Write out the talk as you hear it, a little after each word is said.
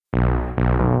And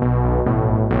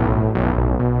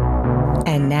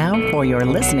now, for your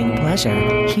listening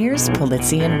pleasure, here's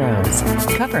Polizzi and Rose,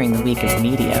 covering the week of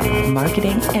media,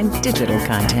 marketing, and digital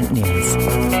content news.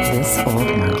 This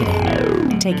Old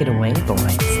Marketing. Take it away,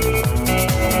 boys.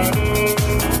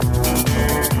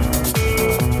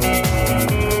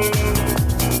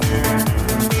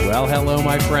 Well, hello,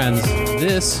 my friends.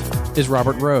 This is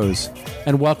Robert Rose,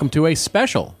 and welcome to a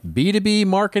special B2B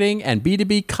marketing and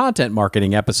B2B content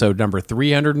marketing episode number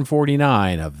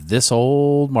 349 of This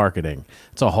Old Marketing.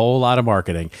 It's a whole lot of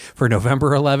marketing for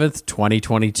November 11th,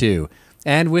 2022.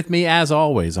 And with me, as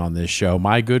always, on this show,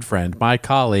 my good friend, my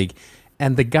colleague,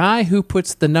 and the guy who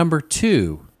puts the number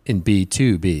 2 in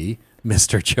B2B,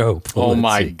 Mr. Joe Polizzi. Oh,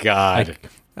 my God.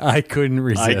 I couldn't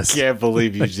resist. I can't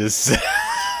believe you just said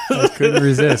I couldn't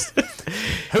resist.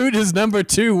 Who does number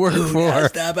 2 work for? Who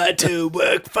does number 2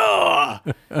 work for?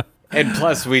 And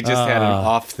plus, we just had an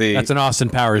off the... That's an Austin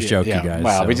Powers joke, you guys.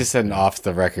 Wow, so. we just had an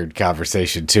off-the-record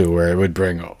conversation, too, where it would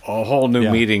bring a whole new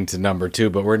meeting to number 2,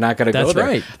 but we're not going to go there.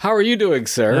 That's right. How are you doing,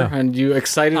 sir? Yeah. And you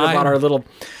excited about our little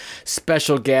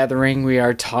special gathering? We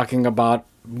are talking about...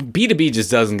 B2B just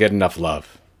doesn't get enough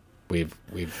love. We've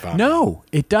found No,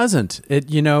 it doesn't.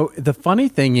 The funny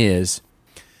thing is,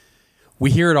 we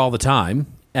hear it all the time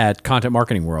at Content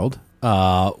Marketing World.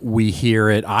 We hear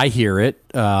it. I hear it.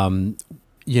 And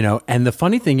the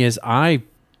funny thing is, I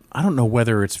don't know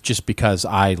whether it's just because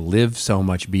I live so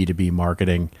much B2B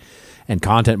marketing and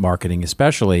content marketing,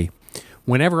 especially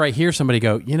whenever I hear somebody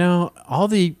go, all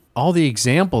the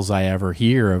examples I ever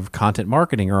hear of content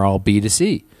marketing are all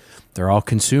B2C. They're all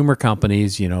consumer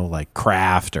companies, like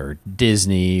Kraft or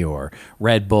Disney or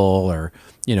Red Bull or,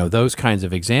 those kinds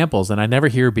of examples. And I never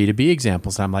hear B2B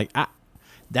examples. I'm like,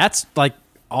 that's like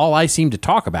all I seem to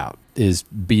talk about is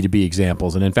B2B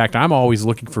examples. And in fact, I'm always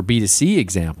looking for B2C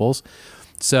examples.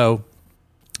 So,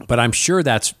 but I'm sure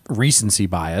that's recency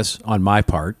bias on my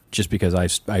part, just because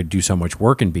I do so much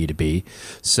work in B2B.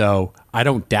 So I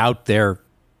don't doubt their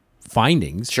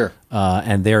findings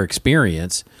and their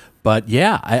experience. But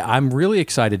yeah, I'm really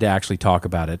excited to actually talk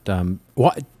about it.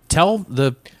 Tell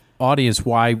the audience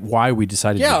why we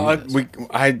decided to do this.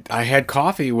 I had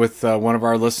coffee with one of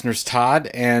our listeners, Todd,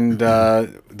 and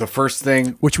the first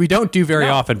thing... Which we don't do very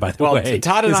often, by the way.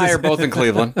 Todd and I are both in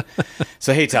Cleveland.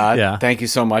 So, hey, Todd, thank you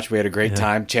so much. We had a great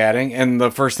time chatting. And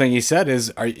the first thing he said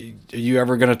is, are you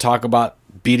ever going to talk about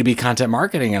B2B content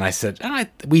marketing? And I said,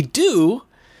 we do.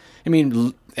 I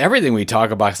mean... Everything we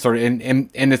talk about sort of, and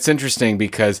it's interesting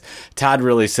because Todd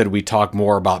really said we talk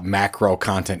more about macro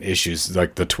content issues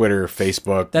like the Twitter,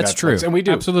 Facebook. That's Netflix, true, and we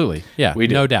do absolutely, yeah, we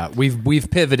do. No doubt.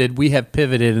 We've pivoted. We have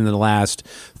pivoted in the last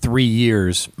 3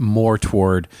 years more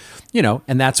toward, and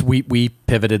that's we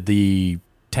pivoted the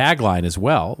tagline as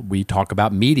well. We talk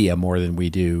about media more than we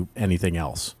do anything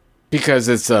else. Because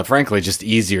it's frankly just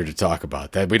easier to talk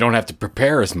about that. We don't have to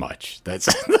prepare as much. That's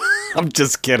I'm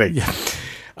just kidding.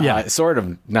 Yeah, sort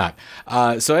of not.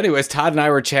 So anyways, Todd and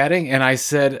I were chatting, and I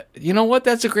said, you know what?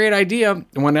 That's a great idea.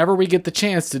 Whenever we get the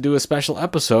chance to do a special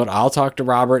episode, I'll talk to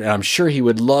Robert, and I'm sure he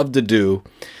would love to do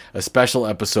a special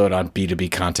episode on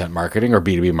B2B content marketing or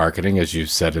B2B marketing, as you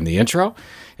said in the intro.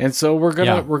 And so we're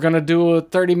gonna do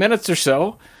 30 minutes or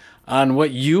so on what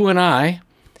you and I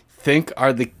think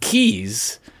are the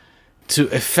keys to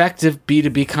effective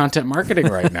B2B content marketing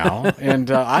right now.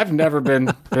 And I've never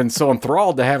been so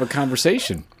enthralled to have a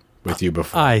conversation with you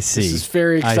before. I see. This is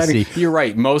very exciting. You're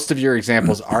right. Most of your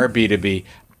examples are B2B.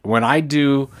 When I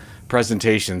do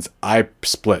presentations, I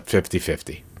split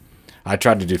 50-50. I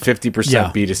try to do 50%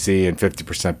 B2C and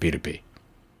 50% B2B.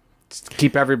 Just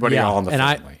keep everybody all in the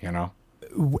family,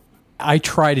 I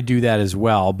try to do that as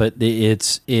well, but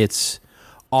it's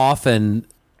often...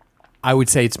 I would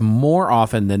say it's more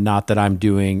often than not that I'm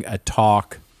doing a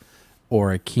talk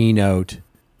or a keynote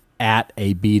at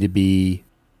a B2B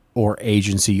or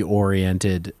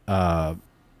agency-oriented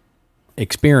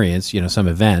experience, some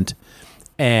event.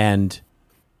 And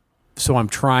so I'm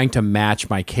trying to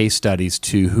match my case studies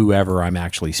to whoever I'm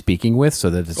actually speaking with so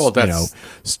that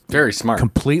it's, very smart.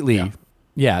 Completely...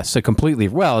 Yeah, so completely.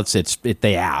 Well,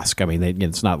 they ask. I mean,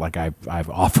 it's not like I've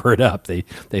offered up. They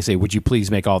say, "Would you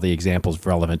please make all the examples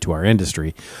relevant to our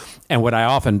industry?" And what I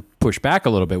often push back a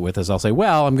little bit with is I'll say,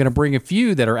 "Well, I'm going to bring a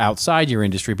few that are outside your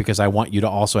industry because I want you to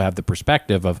also have the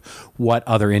perspective of what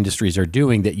other industries are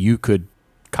doing that you could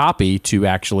copy to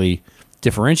actually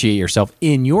differentiate yourself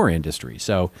in your industry."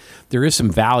 So there is some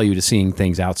value to seeing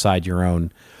things outside your own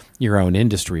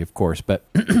industry, of course, but.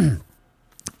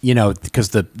 Because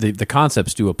the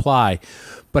concepts do apply.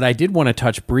 But I did want to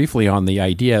touch briefly on the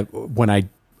idea when I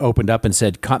opened up and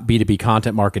said B2B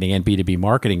content marketing and B2B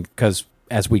marketing, because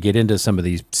as we get into some of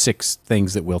these 6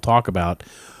 things that we'll talk about,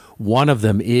 one of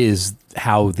them is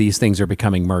how these things are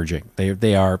becoming merging.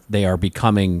 They are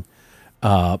becoming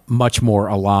much more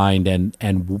aligned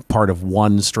and part of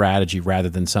one strategy rather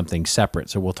than something separate.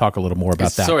 So we'll talk a little more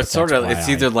about that. So it's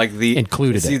either like the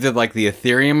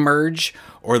Ethereum merge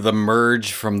or the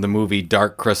merge from the movie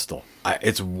Dark Crystal.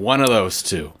 It's one of those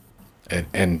two.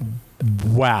 And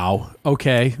wow.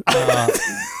 Okay.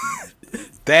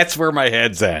 That's where my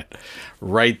head's at.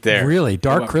 Right there. Really?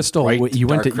 Dark Crystal. You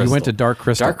went to Dark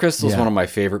Crystal. Dark Crystal is one of my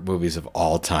favorite movies of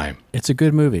all time. It's a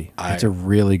good movie. It's a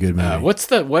really good movie.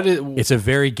 It's a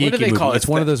very geeky movie. Call it? It's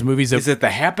one of those movies that, is it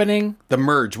The Happening? The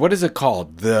Merge. What is it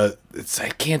called? I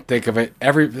can't think of it.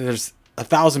 There's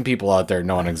 1,000 people out there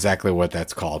knowing exactly what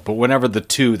that's called. But whenever the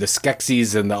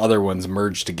Skeksis and the other ones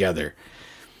merge together,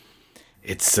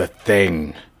 it's a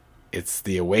thing. It's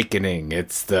The Awakening.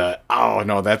 It's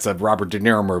that's a Robert De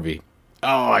Niro movie.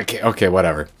 Oh, I can't. Okay,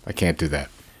 whatever. I can't do that.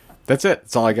 That's it.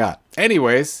 That's all I got.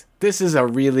 Anyways, this is a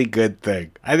really good thing.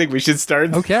 I think we should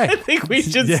start. Okay. I think we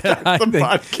should start the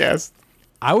podcast.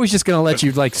 I was just going to let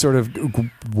you sort of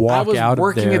walk out of there. I was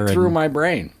working it through my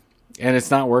brain, and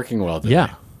it's not working well today.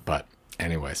 Yeah. But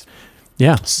anyways.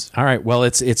 Yeah. All right. Well,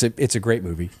 it's a great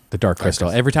movie, The Dark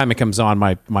Crystal. Every time it comes on,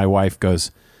 my wife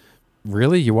goes,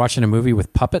 "Really? You're watching a movie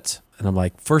with puppets?" And I'm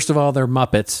like, first of all, they're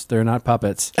Muppets. They're not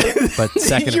puppets. But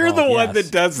second You're of all, the one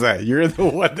that does that. You're the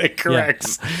one that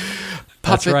corrects. Yeah.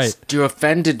 Puppets, that's right. You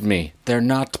offended me. They're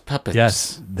not puppets.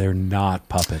 Yes, they're not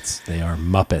puppets. They are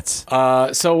Muppets.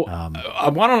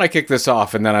 Why don't I kick this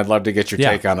off, and then I'd love to get your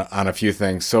take on a few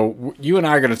things. So you and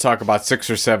I are going to talk about 6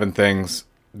 or 7 things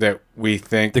that we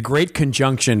think. The Great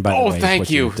Conjunction, by the way. Thank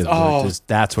you.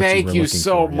 That's what you were thank you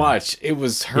so much. It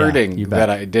was hurting that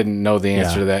I didn't know the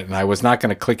answer to that, and I was not going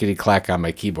to clickety clack on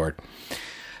my keyboard.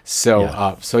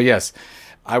 So, yes,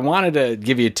 I wanted to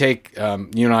give you a take.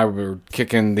 You and I were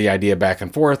kicking the idea back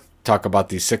and forth, talk about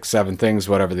these 6, 7 things,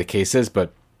 whatever the case is,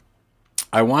 but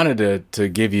I wanted to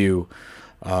give you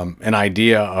an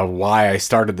idea of why I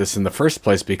started this in the first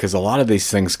place, because a lot of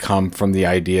these things come from the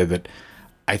idea that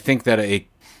I think that a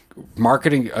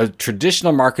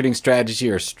traditional marketing strategy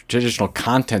or traditional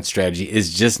content strategy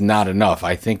is just not enough.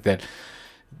 I think that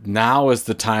now is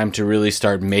the time to really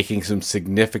start making some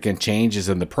significant changes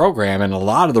in the program. And a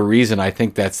lot of the reason I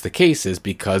think that's the case is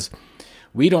because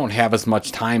we don't have as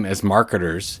much time as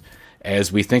marketers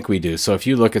as we think we do. So if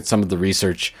you look at some of the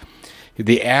research,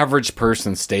 the average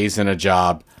person stays in a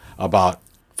job about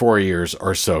 4 years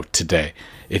or so today.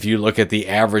 If you look at the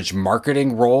average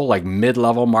marketing role, like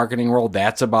mid-level marketing role,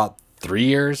 that's about 3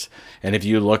 years. And if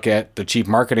you look at the chief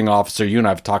marketing officer, you and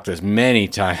I have talked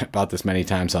about this many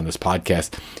times on this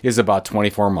podcast, is about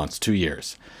 24 months, 2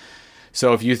 years.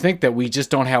 So if you think that we just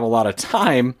don't have a lot of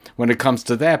time when it comes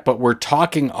to that, but we're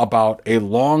talking about a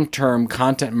long-term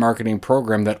content marketing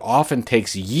program that often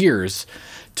takes years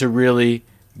to really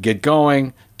get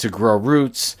going, to grow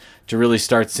roots, to really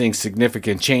start seeing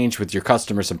significant change with your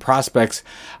customers and prospects,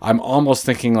 I'm almost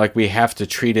thinking like we have to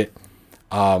treat it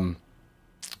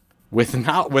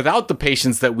without the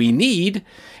patience that we need,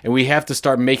 and we have to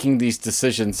start making these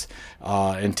decisions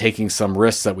and taking some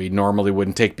risks that we normally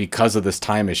wouldn't take because of this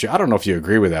time issue. I don't know if you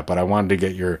agree with that, but I wanted to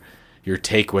get your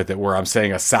take with it, where I'm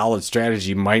saying a solid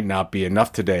strategy might not be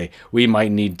enough today. We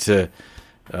might need to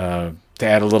add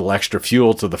a little extra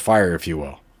fuel to the fire, if you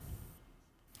will.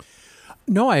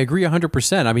 No, I agree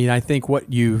 100%. I mean, I think what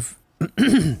there's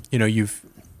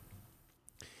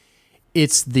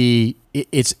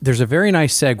a very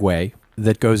nice segue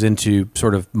that goes into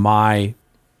sort of my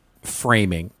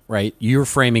framing, right? You're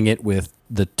framing it with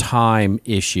the time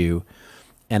issue,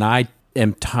 and I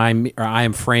am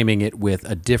framing it with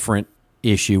a different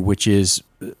issue, which is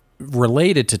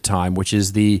related to time, which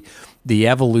is the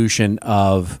evolution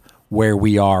of where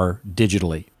we are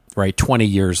digitally. Right, 20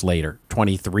 years later,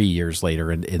 23 years later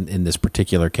in this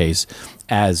particular case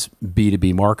as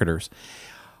B2B marketers.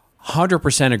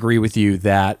 100% agree with you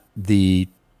that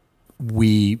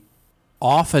we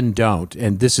often don't,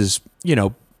 and this is,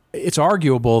 it's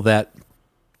arguable that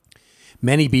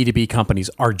many B2B companies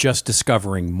are just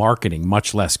discovering marketing,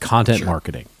 much less content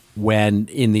marketing, when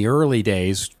in the early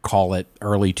days, call it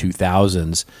early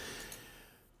 2000s,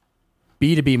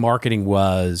 B2B marketing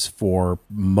was, for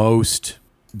most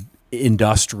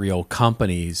industrial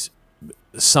companies,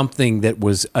 something that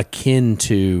was akin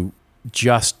to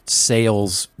just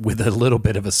sales with a little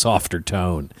bit of a softer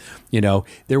tone.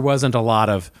 There wasn't a lot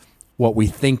of what we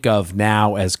think of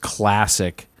now as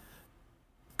classic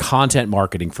content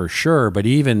marketing, for sure, but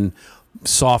even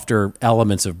softer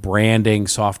elements of branding,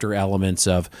 softer elements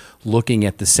of looking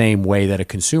at the same way that a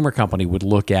consumer company would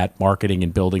look at marketing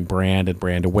and building brand and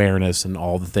brand awareness and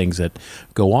all the things that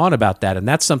go on about that. And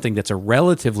that's something that's a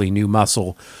relatively new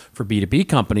muscle for B2B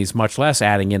companies, much less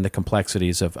adding in the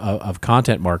complexities of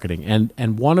content marketing.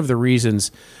 And one of the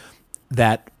reasons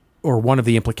that, or one of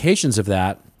the implications of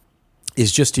that,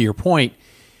 is just to your point,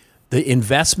 the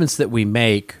investments that we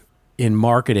make in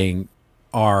marketing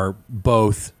are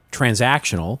both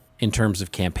transactional in terms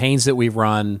of campaigns that we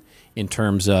run, in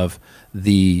terms of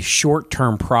the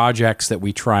short-term projects that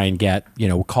we try and get,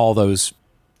 we call those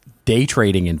day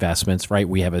trading investments, right?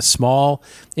 We have a small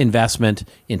investment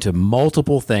into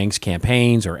multiple things,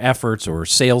 campaigns or efforts or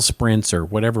sales sprints or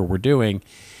whatever we're doing.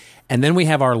 And then we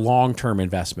have our long-term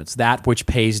investments, that which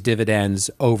pays dividends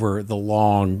over the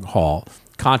long haul.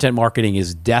 Content marketing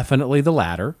is definitely the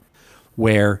latter,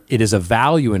 where it is a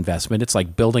value investment. It's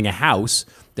like building a house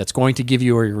that's going to give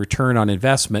you a return on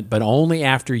investment, but only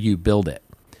after you build it.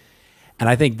 And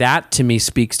I think that, to me,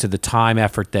 speaks to the time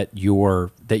effort that you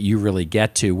really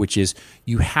get to, which is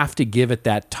you have to give it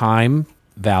that time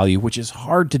value, which is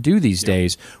hard to do these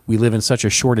days. We live in such a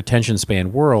short attention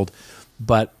span world,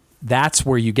 but that's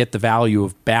where you get the value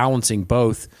of balancing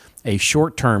both a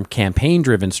short-term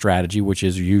campaign-driven strategy, which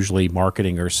is usually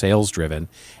marketing or sales-driven,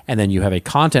 and then you have a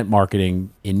content marketing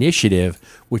initiative,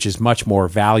 which is much more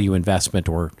value investment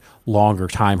or longer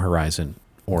time horizon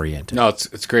oriented. No,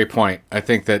 it's a great point. I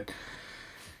think that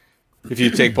if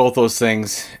you take both those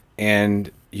things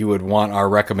and you would want our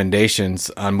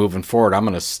recommendations on moving forward, I'm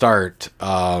going to start,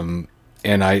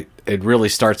 it really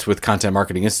starts with Content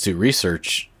Marketing Institute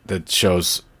research that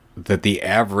shows that the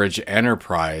average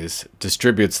enterprise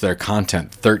distributes their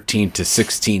content 13 to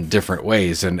 16 different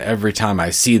ways. And every time I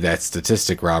see that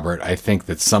statistic, Robert, I think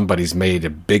that somebody's made a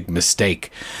big mistake.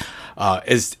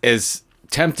 As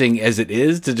tempting as it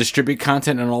is to distribute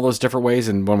content in all those different ways,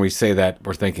 and when we say that,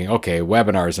 we're thinking, okay,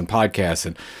 webinars and podcasts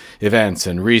and events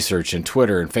and research and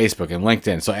Twitter and Facebook and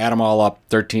LinkedIn. So add them all up,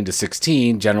 13 to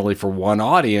 16, generally for one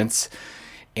audience.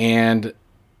 And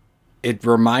it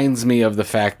reminds me of the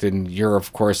fact, and you're,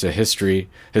 of course, a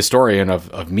historian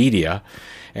of media,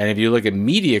 and if you look at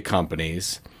media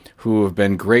companies who have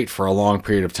been great for a long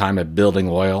period of time at building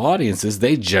loyal audiences,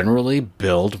 they generally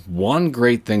build one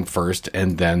great thing first,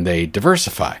 and then they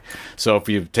diversify. So if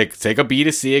you take a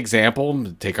B2C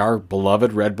example, take our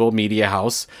beloved Red Bull Media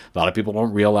House. A lot of people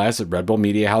don't realize that Red Bull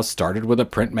Media House started with a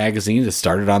print magazine that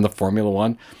started on the Formula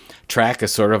One track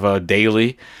as sort of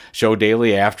a show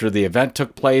daily after the event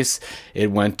took place.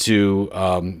 It went to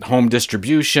home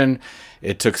distribution.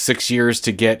 It took 6 years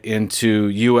to get into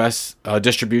U.S.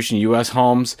 distribution, U.S.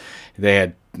 homes. They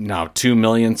had now 2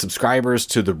 million subscribers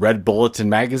to the Red Bulletin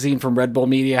magazine from Red Bull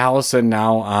Media House, and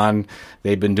now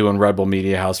they've been doing Red Bull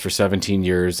Media House for 17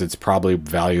 years. It's probably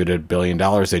valued at $1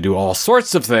 billion. They do all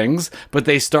sorts of things, but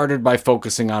they started by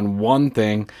focusing on one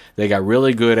thing. They got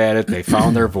really good at it. They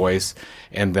found their voice,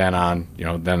 and then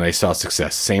then they saw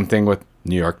success. Same thing with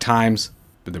New York Times,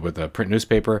 with a print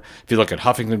newspaper. If you look at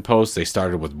Huffington Post, they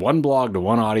started with one blog to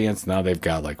one audience. Now they've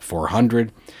got like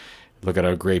 400. Look at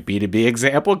a great B2B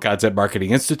example, Content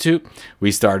Marketing Institute.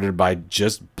 We started by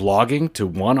just blogging to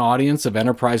one audience of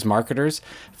enterprise marketers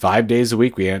 5 days a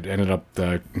week. We ended up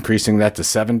increasing that to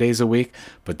 7 days a week,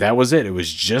 but that was it. It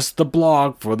was just the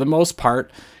blog for the most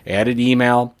part, added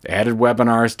email, added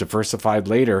webinars, diversified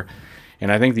later.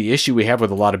 And I think the issue we have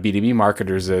with a lot of B2B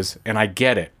marketers is, and I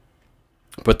get it,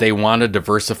 but they want to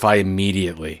diversify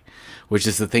immediately, which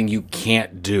is the thing you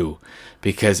can't do,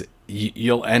 because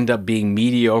you'll end up being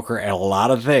mediocre at a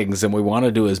lot of things, and what we want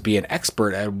to do is be an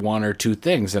expert at one or two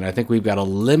things. And I think we've got a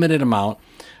limited amount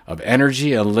of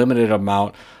energy, a limited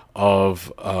amount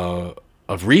of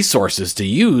resources to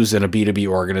use in a B2B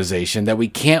organization, that we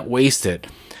can't waste it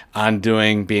on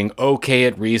being okay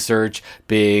at research,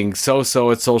 being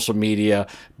so-so at social media,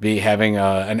 having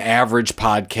an average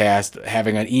podcast,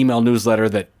 having an email newsletter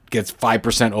that gets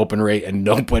 5% open rate and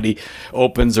nobody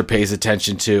opens or pays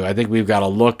attention to. I think we've got to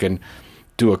look and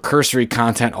do a cursory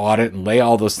content audit and lay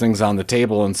all those things on the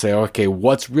table and say, okay,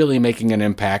 what's really making an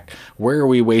impact? Where are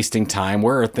we wasting time?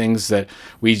 Where are things that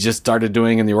we just started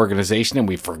doing in the organization and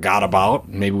we forgot about?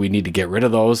 Maybe we need to get rid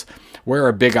of those. Where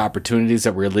are big opportunities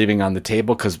that we're leaving on the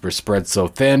table because we're spread so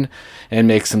thin? And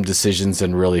make some decisions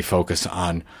and really focus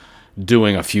on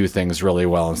doing a few things really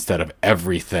well instead of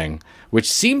everything, which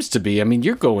seems to be,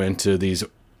 you go into these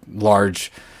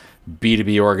large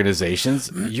B2B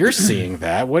organizations, you're seeing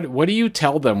that. What do you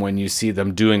tell them when you see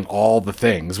them doing all the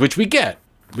things, which we get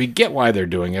why they're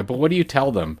doing it, but what do you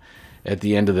tell them at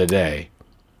the end of the day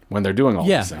when they're doing all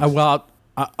these things? Well,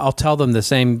 I'll tell them the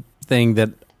same thing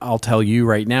that I'll tell you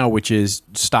right now, which is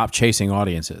stop chasing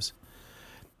audiences.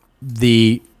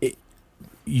 The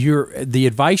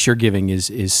advice you're giving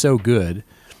is so good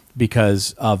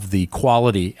because of the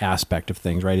quality aspect of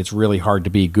things, right? It's really hard to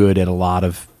be good at a lot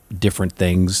of different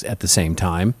things at the same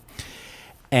time.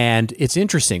 And it's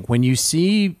interesting when you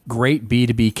see great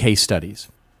B2B case studies.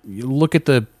 You look at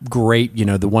the great,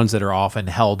 the ones that are often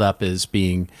held up as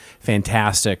being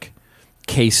fantastic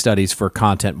case studies for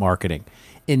content marketing.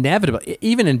 Inevitably,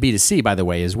 even in B2C, by the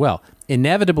way, as well,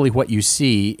 inevitably what you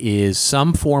see is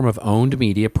some form of owned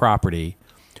media property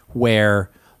where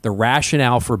the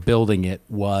rationale for building it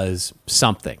was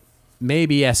something.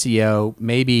 Maybe SEO,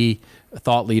 maybe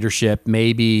thought leadership,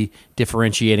 maybe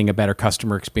differentiating a better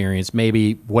customer experience,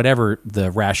 maybe whatever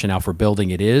the rationale for building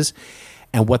it is.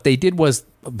 And what they did was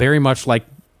very much like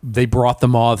they brought the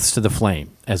moths to the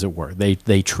flame, as it were.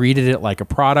 They treated it like a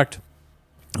product,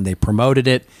 and they promoted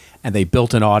it, and they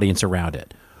built an audience around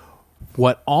it.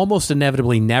 What almost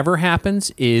inevitably never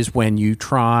happens is when you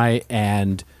try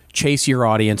and chase your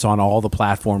audience on all the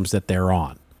platforms that they're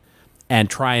on and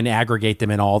try and aggregate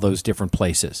them in all those different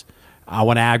places. I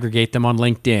want to aggregate them on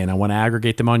LinkedIn. I want to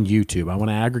aggregate them on YouTube. I want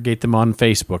to aggregate them on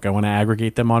Facebook. I want to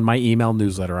aggregate them on my email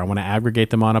newsletter. I want to aggregate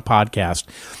them on a podcast.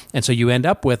 And so you end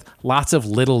up with lots of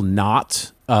little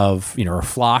knots of, or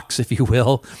flocks, if you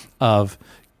will, of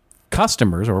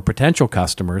customers or potential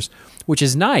customers, which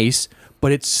is nice,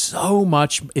 but it's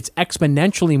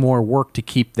exponentially more work to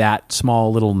keep that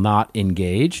small little knot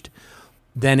engaged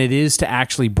than it is to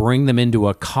actually bring them into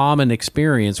a common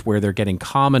experience where they're getting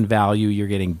common value, you're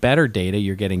getting better data,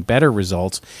 you're getting better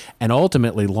results, and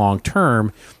ultimately, long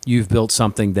term, you've built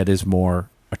something that is more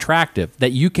attractive,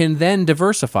 that you can then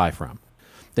diversify from,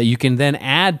 that you can then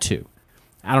add to.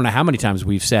 I don't know how many times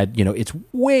we've said, it's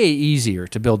way easier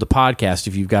to build a podcast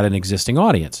if you've got an existing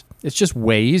audience. It's just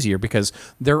way easier because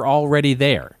they're already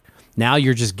there. Now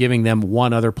you're just giving them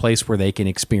one other place where they can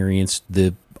experience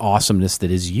the awesomeness that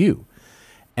is you.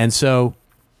 And so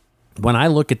when I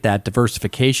look at that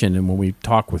diversification and when we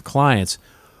talk with clients,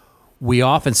 we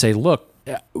often say, look,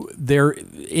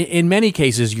 in many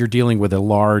cases, you're dealing with a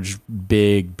large,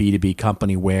 big B2B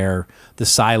company where the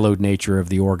siloed nature of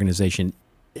the organization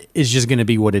is just going to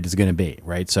be what it is going to be,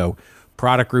 right? So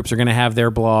product groups are going to have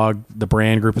their blog. The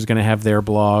brand group is going to have their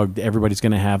blog. Everybody's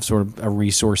going to have sort of a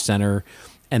resource center.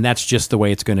 And that's just the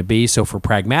way it's going to be. So for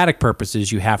pragmatic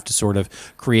purposes, you have to sort of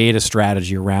create a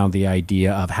strategy around the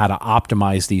idea of how to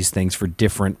optimize these things for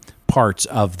different parts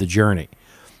of the journey.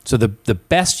 So the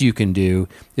best you can do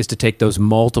is to take those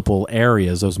multiple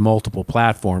areas, those multiple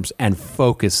platforms, and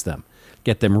focus them.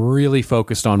 Get them really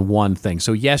focused on one thing.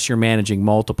 So yes, you're managing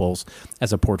multiples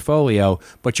as a portfolio,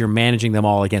 but you're managing them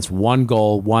all against one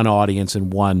goal, one audience,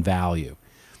 and one value.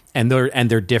 And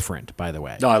they're different, by the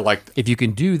way. No, I like. If you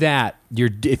can do that,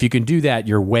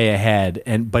 you're way ahead.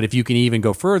 But if you can even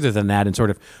go further than that and sort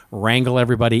of wrangle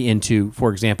everybody into,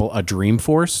 for example, a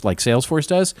Dreamforce like Salesforce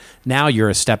does, now you're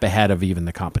a step ahead of even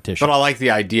the competition. But I like the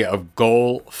idea of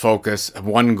goal focus,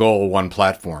 one goal, one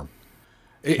platform.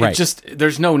 It just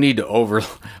there's no need to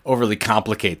overly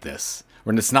complicate this.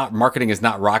 When it's not, marketing is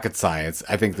not rocket science.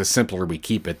 I think the simpler we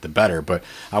keep it, the better. But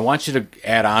I want you to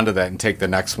add on to that and take the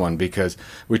next one, because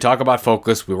we talk about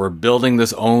focus. We were building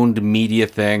this owned media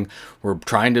thing. We're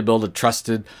trying to build a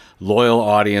trusted, loyal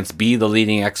audience, be the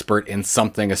leading expert in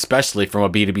something, especially from a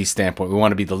B2B standpoint. We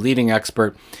want to be the leading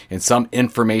expert in some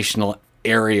informational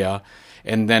area,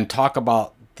 and then talk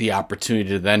about the opportunity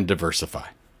to then diversify.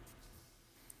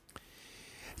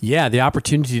 Yeah, the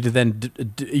opportunity to then,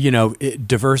 it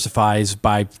diversifies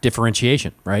by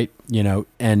differentiation, right?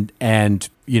 And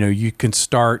you can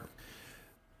start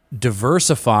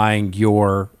diversifying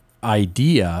your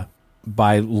idea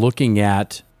by looking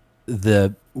at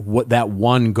that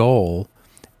one goal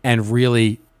and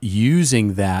really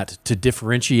using that to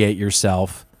differentiate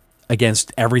yourself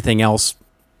against everything else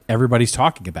everybody's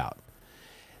talking about.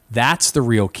 That's the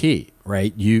real key,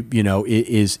 right?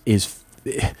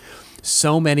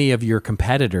 So many of your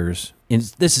competitors, and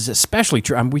this is especially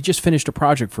true. We just finished a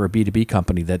project for a B2B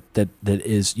company that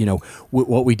is,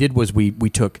 what we did was we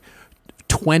took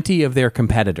 20 of their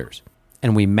competitors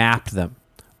and we mapped them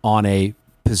on a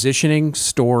positioning,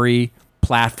 story,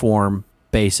 platform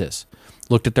basis.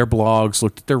 Looked at their blogs,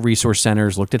 looked at their resource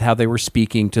centers, looked at how they were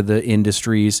speaking to the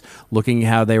industries, looking at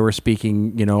how they were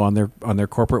speaking, on their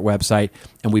corporate website,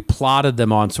 and we plotted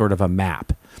them on sort of a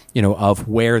map, of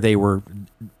where they were,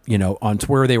 on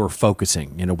where they were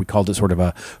focusing. We called it sort of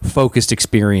a focused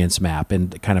experience map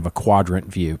and kind of a quadrant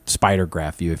view, spider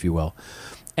graph view, if you will.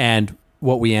 And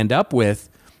what we end up with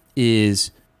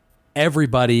is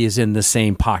everybody is in the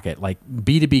same pocket. Like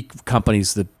B2B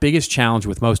companies, the biggest challenge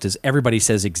with most is everybody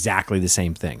says exactly the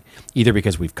same thing, either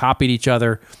because we've copied each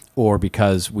other or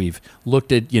because we've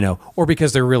looked at, or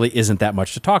because there really isn't that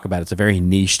much to talk about. It's a very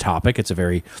niche topic. It's a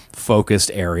very focused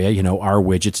area. Our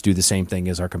widgets do the same thing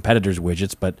as our competitors'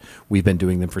 widgets, but we've been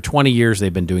doing them for 20 years.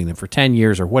 They've been doing them for 10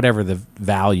 years or whatever the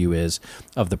value is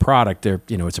of the product.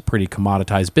 It's a pretty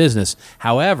commoditized business.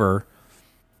 However,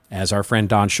 as our friend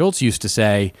Don Schultz used to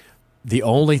say, the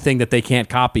only thing that they can't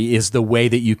copy is the way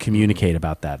that you communicate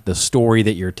about that, the story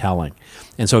that you're telling.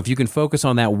 And so if you can focus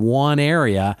on that one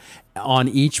area on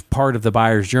each part of the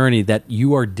buyer's journey that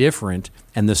you are different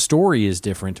and the story is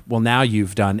different, well, now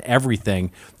you've done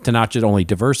everything to not just only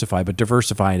diversify, but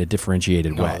diversify in a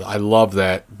differentiated way. I love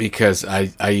that because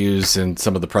I use in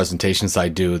some of the presentations I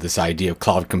do this idea of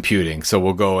cloud computing. So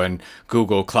we'll go and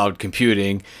Google cloud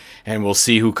computing and we'll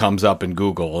see who comes up in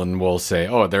Google and we'll say,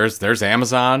 oh, there's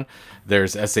Amazon,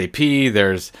 there's SAP,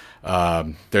 there's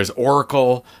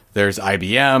Oracle, there's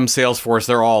IBM, Salesforce,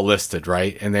 they're all listed,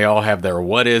 right? And they all have their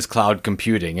what is cloud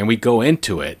computing. And we go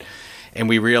into it and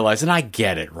we realize, and I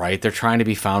get it, right? They're trying to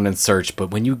be found in search,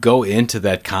 but when you go into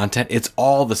that content, it's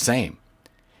all the same.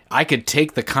 I could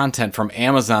take the content from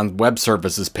Amazon's web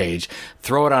services page,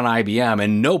 throw it on IBM,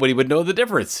 and nobody would know the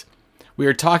difference. We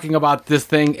are talking about this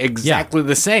thing exactly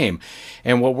the same.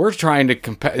 And what we're trying to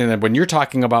compare, and when you're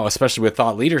talking about, especially with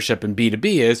thought leadership in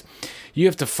B2B, is you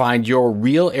have to find your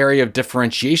real area of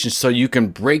differentiation so you can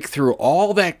break through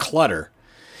all that clutter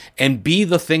and be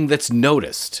the thing that's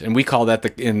noticed. And we call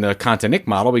that, in the Content Inc.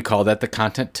 model, we call that the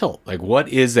content tilt. Like, what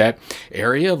is that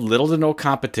area of little to no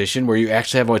competition where you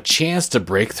actually have a chance to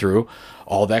break through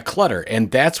all that clutter?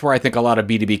 And that's where I think a lot of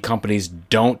B2B companies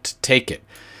don't take it.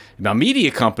 Now, media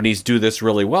companies do this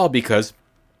really well because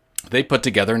they put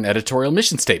together an editorial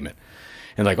mission statement.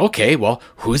 And like, okay, well,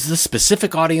 who's the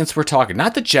specific audience we're talking?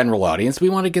 Not the general audience. We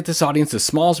want to get this audience as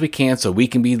small as we can so we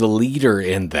can be the leader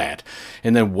in that.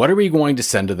 And then what are we going to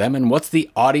send to them? And what's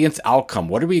the audience outcome?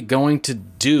 What are we going to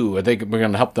do? We're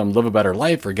going to help them live a better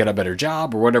life or get a better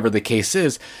job or whatever the case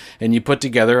is. And you put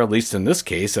together, at least in this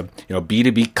case, a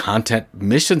B2B content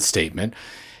mission statement.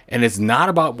 And it's not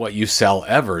about what you sell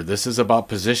ever. This is about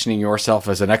positioning yourself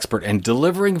as an expert and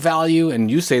delivering value.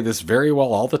 And you say this very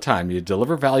well all the time. You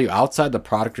deliver value outside the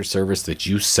product or service that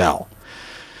you sell.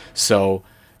 So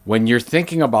when you're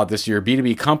thinking about this, you're a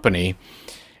B2B company,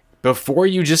 before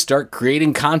you just start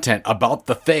creating content about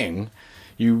the thing,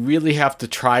 you really have to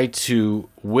try to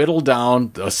whittle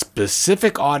down a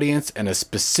specific audience and a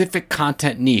specific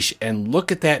content niche and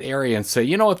look at that area and say,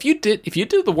 if you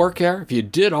did the work there, if you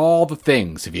did all the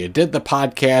things, if you did the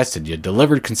podcast and you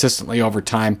delivered consistently over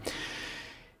time,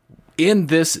 in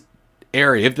this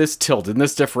area, of this tilt, in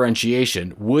this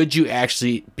differentiation, would you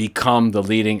actually become the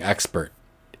leading expert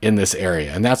in this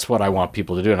area? And that's what I want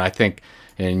people to do. And I think,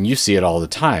 and you see it all the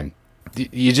time,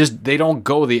 they don't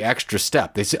go the extra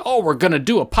step. They say, oh, we're going to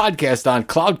do a podcast on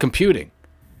cloud computing.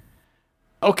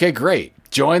 Okay, great.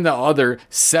 Join the other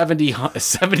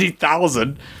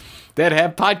 70,000 that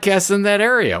have podcasts in that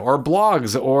area or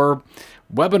blogs or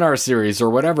webinar series or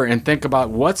whatever, and think about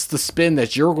what's the spin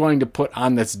that you're going to put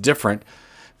on that's different,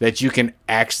 that you can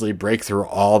actually break through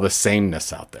all the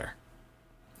sameness out there.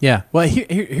 Yeah. Well,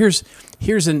 here's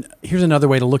another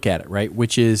way to look at it, right?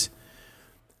 Which is,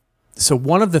 so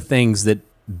one of the things that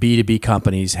B2B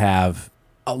companies have,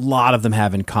 a lot of them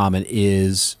have in common,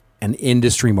 is an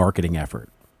industry marketing effort.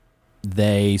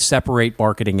 They separate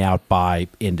marketing out by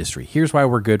industry. Here's why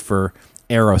we're good for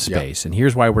aerospace, and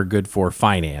here's why we're good for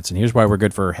finance, and here's why we're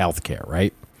good for healthcare,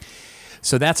 right?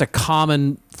 So that's a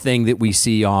common thing that we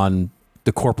see on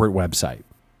the corporate website.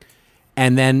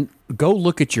 And then go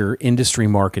look at your industry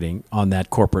marketing on that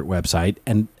corporate website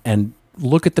and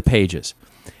look at the pages.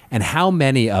 And how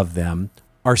many of them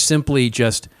are simply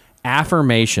just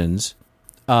affirmations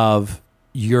of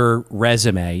your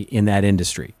resume in that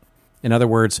industry? In other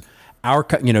words,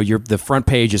 the front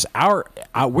page is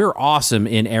we're awesome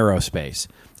in aerospace,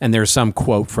 and there's some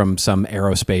quote from some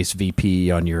aerospace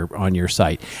VP on your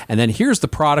site. And then here's the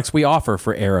products we offer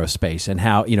for aerospace, and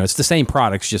how it's the same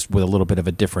products just with a little bit of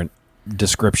a different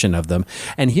description of them.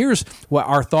 And here's what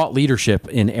our thought leadership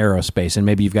in aerospace, and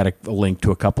maybe you've got a link to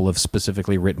a couple of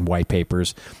specifically written white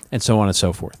papers and so on and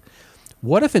so forth.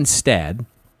 What if instead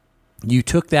you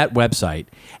took that website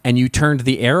and you turned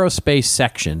the aerospace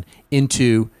section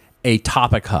into a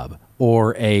topic hub,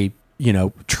 or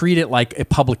treat it like a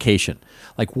publication?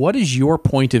 Like, what is your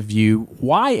point of view?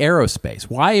 Why aerospace?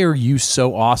 Why are you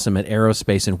so awesome at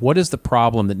aerospace? And what is the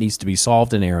problem that needs to be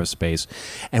solved in aerospace?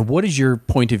 And what is your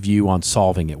point of view on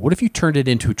solving it? What if you turned it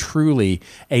into truly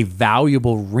a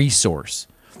valuable resource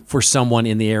for someone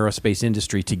in the aerospace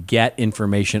industry to get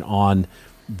information on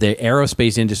the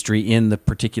aerospace industry in the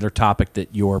particular topic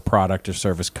that your product or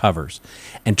service covers,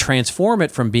 and transform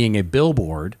it from being a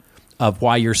billboard of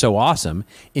why you're so awesome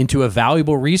into a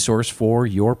valuable resource for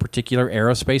your particular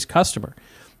aerospace customer.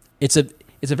 It's a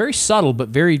very subtle but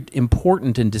very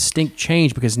important and distinct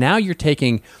change, because now you're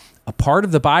taking a part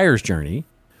of the buyer's journey,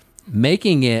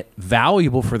 making it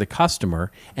valuable for the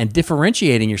customer, and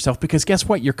differentiating yourself, because guess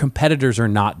what? Your competitors are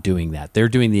not doing that. They're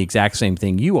doing the exact same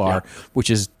thing you are, which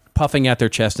is puffing out their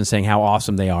chest and saying how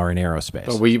awesome they are in aerospace.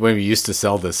 But when we used to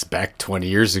sell this back 20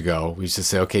 years ago, we used to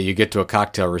say, okay, you get to a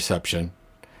cocktail reception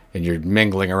and you're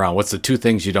mingling around. What's the two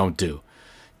things you don't do?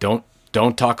 Don't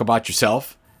talk about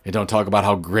yourself, and don't talk about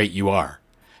how great you are.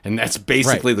 And that's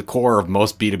basically the core of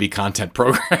most B2B content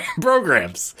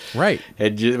programs. Right.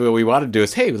 And what we want to do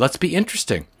is, hey, let's be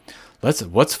interesting.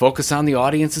 Let's focus on the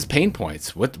audience's pain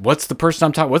points. What's the person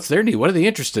I'm talking? What's their need? What are they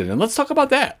interested in? Let's talk about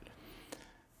that.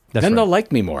 Then they'll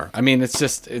like me more. I mean, it's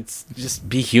just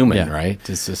be human, right?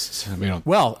 It's just,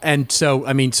 Well,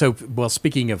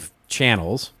 speaking of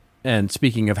channels, and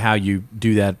speaking of how you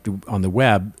do that on the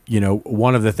web,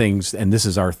 one of the things, and this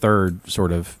is our third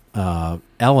sort of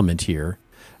element here,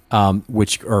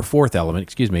 fourth element,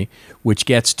 excuse me, which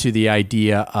gets to the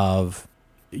idea of,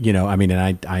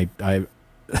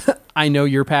 I know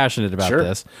you're passionate about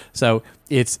this. So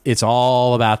it's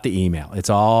all about the email. It's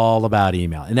all about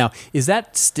email. And now, is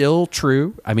that still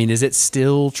true? I mean, is it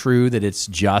still true that it's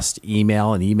just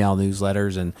email and email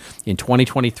newsletters? And in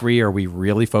 2023, are we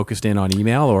really focused in on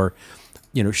email, or,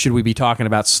 should we be talking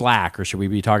about Slack, or should we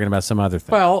be talking about some other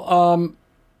thing? Well,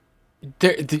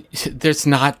 there's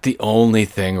not the only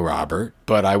thing, Robert,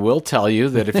 but I will tell you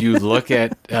that if you look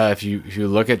at if you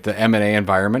look at the M&A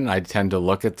environment, I tend to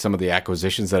look at some of the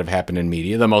acquisitions that have happened in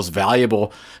media. The most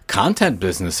valuable content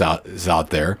business is out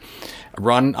there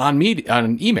run on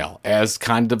email as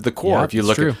kind of the core. Yeah, if you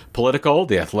look at Politico,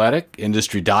 The Athletic,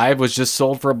 Industry Dive was just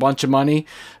sold for a bunch of money.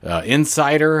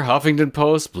 Insider, Huffington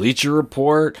Post, Bleacher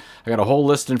Report. I got a whole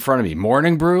list in front of me.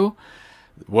 Morning Brew.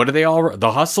 What do they all?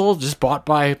 The Hustle, just bought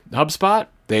by HubSpot.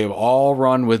 They've all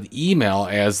run with email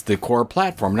as the core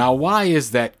platform. Now, why is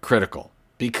that critical?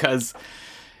 Because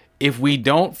if we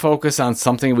don't focus on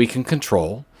something we can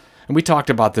control, and we talked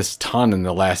about this ton in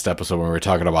the last episode when we were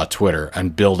talking about Twitter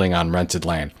and building on rented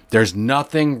land. There's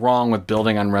nothing wrong with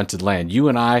building on rented land. You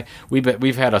and I,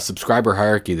 we've had a subscriber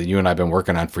hierarchy that you and I have been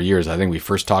working on for years. I think we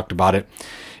first talked about it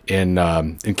in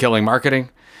Killing Marketing.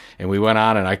 And we went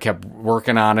on, and I kept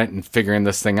working on it and figuring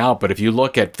this thing out. But if you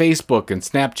look at Facebook and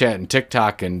Snapchat and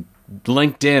TikTok and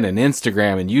LinkedIn and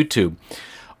Instagram and YouTube,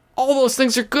 all those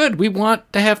things are good. We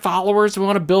want to have followers. We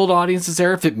want to build audiences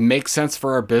there if it makes sense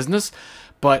for our business.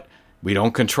 But we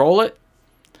don't control it.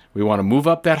 We want to move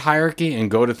up that hierarchy and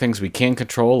go to things we can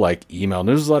control, like email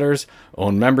newsletters,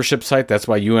 own membership site. That's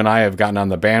why you and I have gotten on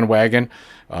the bandwagon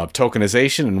of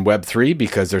tokenization and Web3,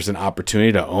 because there's an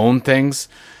opportunity to own things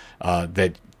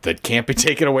that can't be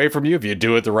taken away from you if you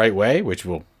do it the right way, which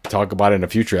we'll talk about in a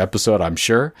future episode, I'm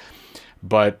sure.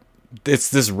 But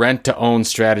it's this rent to own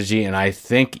strategy, and I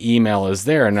think email is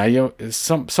there. And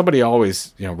somebody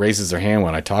always raises their hand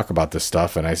when I talk about this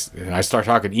stuff, and I start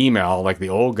talking email like the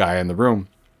old guy in the room,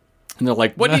 and they're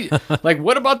like, "What do you like?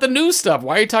 What about the new stuff?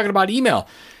 Why are you talking about email?"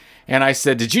 And I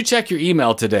said, "Did you check your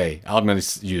email today?" I'm going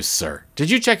to use sir.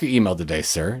 "Did you check your email today,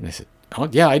 sir?" And they said, "Oh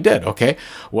yeah, I did." Okay.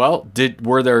 Well,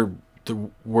 were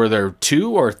there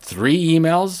 2 or 3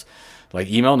 emails, like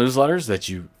email newsletters, that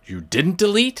you didn't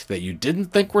delete, that you didn't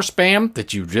think were spam,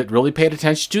 that you really paid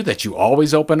attention to, that you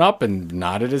always open up and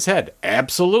nodded his head?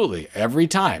 Absolutely, every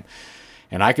time.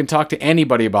 And I can talk to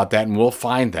anybody about that, and we'll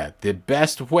find that. The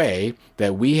best way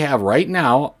that we have right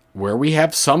now, where we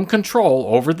have some control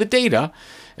over the data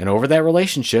and over that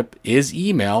relationship, is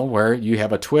email, where you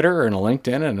have a Twitter and a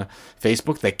LinkedIn and a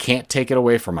Facebook that can't take it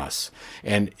away from us.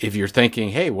 And if you're thinking,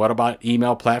 hey, what about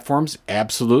email platforms?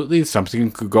 Absolutely,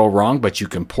 something could go wrong, but you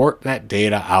can port that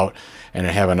data out and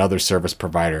have another service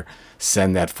provider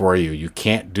send that for you. You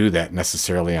can't do that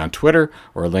necessarily on Twitter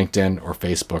or LinkedIn or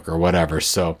Facebook or whatever.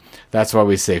 So that's why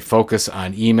we say focus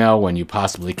on email when you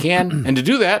possibly can. And to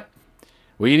do that,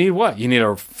 well, you need what? You need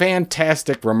a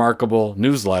fantastic, remarkable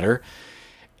newsletter.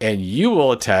 And you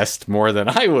will attest more than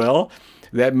I will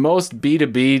that most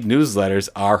B2B newsletters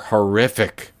are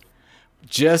horrific.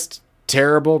 Just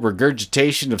terrible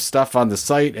regurgitation of stuff on the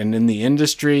site and in the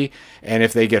industry. And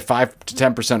if they get 5 to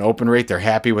 10% open rate, they're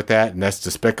happy with that, and that's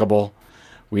despicable.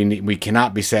 We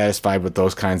cannot be satisfied with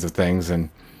those kinds of things. And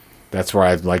that's where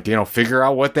I'd like, figure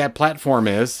out what that platform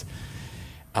is.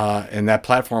 and that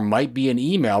platform might be an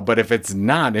email, but if it's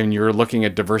not, and you're looking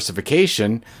at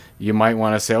diversification, you might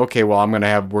want to say, okay, well,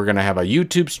 we're gonna have a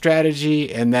YouTube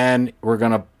strategy, and then we're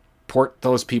gonna port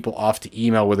those people off to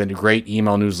email with a great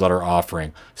email newsletter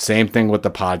offering. Same thing with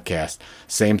the podcast.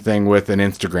 Same thing with an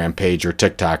Instagram page or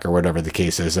TikTok or whatever the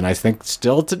case is. And I think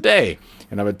still today,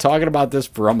 and I've been talking about this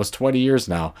for almost 20 years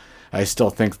now, I still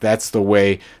think that's the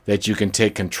way that you can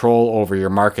take control over your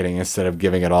marketing instead of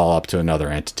giving it all up to another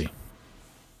entity.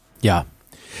 Yeah.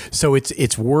 So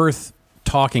it's worth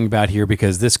talking about here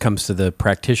because this comes to the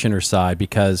practitioner side,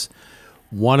 because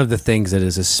one of the things that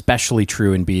is especially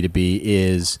true in B2B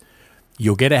is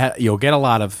you'll get a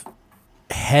lot of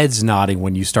heads nodding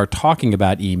when you start talking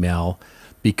about email,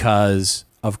 because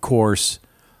of course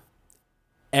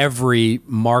every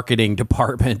marketing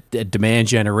department, demand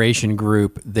generation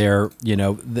group, they're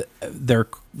called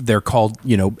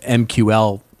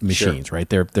MQL machines, Sure. right?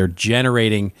 They're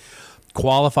generating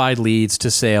qualified leads to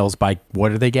sales by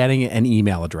what are they getting? An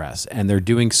email address, and they're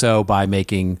doing so by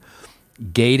making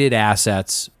gated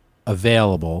assets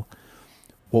available.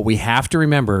 What we have to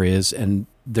remember is, and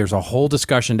there's a whole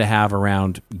discussion to have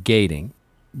around gating,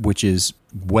 which is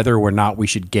whether or not we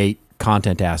should gate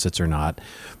content assets or not.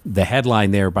 The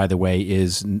headline there, by the way,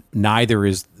 is neither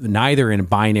in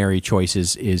binary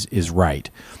choices is right.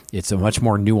 It's a much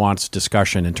more nuanced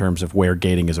discussion in terms of where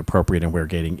gating is appropriate and where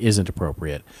gating isn't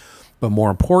appropriate. But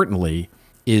more importantly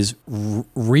is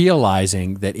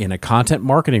realizing that in a content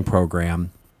marketing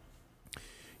program,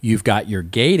 you've got your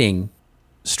gating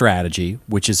strategy,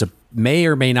 which is may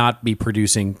or may not be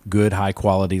producing good, high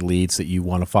quality leads that you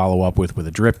want to follow up with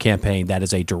a drip campaign. That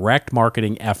is a direct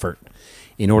marketing effort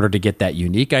in order to get that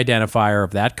unique identifier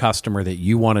of that customer that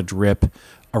you want to drip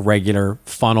a regular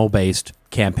funnel based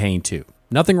campaign to.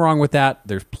 Nothing wrong with that.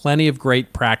 There's plenty of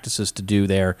great practices to do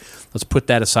there. Let's put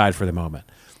that aside for the moment,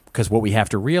 because what we have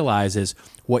to realize is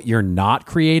what you're not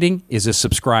creating is a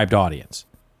subscribed audience.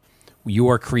 You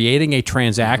are creating a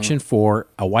transaction for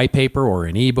a white paper or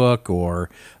an ebook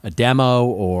or a demo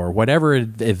or whatever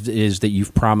it is that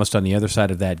you've promised on the other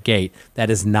side of that gate. That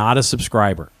is not a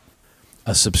subscriber.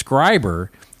 A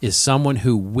subscriber is someone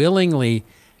who willingly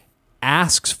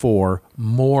asks for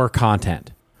more content.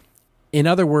 In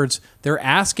other words, they're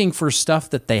asking for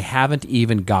stuff that they haven't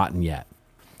even gotten yet.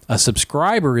 A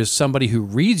subscriber is somebody who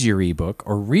reads your ebook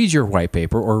or reads your white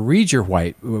paper or reads your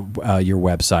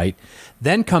website,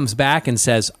 then comes back and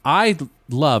says, I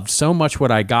loved so much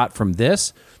what I got from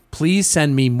this. Please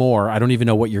send me more. I don't even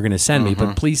know what you're going to send me,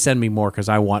 but please send me more because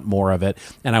I want more of it.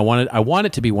 And I want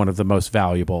it to be one of the most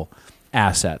valuable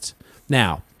assets.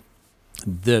 Now,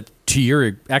 to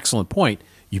your excellent point,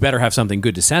 you better have something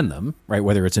good to send them, right?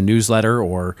 Whether it's a newsletter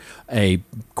or a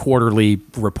quarterly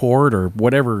report or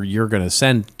whatever you're going to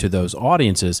send to those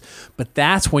audiences. But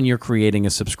that's when you're creating a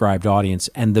subscribed audience.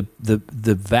 And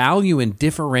the value in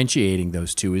differentiating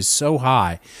those two is so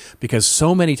high, because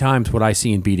so many times what I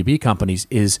see in B2B companies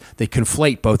is they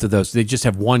conflate both of those. They just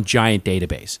have one giant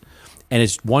database. And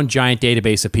it's one giant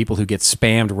database of people who get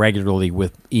spammed regularly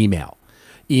with email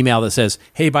that says,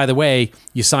 hey, by the way,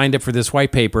 you signed up for this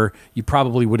white paper. You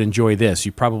probably would enjoy this.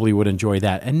 You probably would enjoy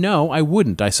that. And no, I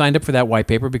wouldn't. I signed up for that white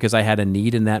paper because I had a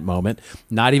need in that moment,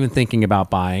 not even thinking about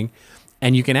buying.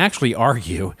 And you can actually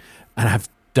argue, and I've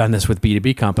done this with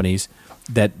B2B companies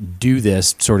that do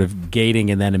this sort of gating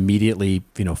and then immediately,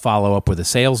 follow up with a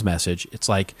sales message. It's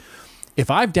like, if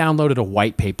I've downloaded a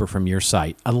white paper from your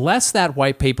site, unless that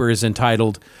white paper is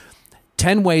entitled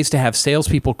 10 ways to have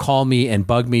salespeople call me and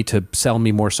bug me to sell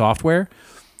me more software,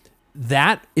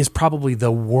 that is probably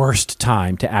the worst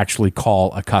time to actually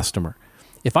call a customer.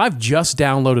 If I've just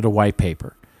downloaded a white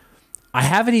paper, I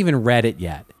haven't even read it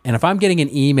yet, and if I'm getting an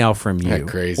email from you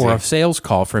or a sales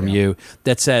call from you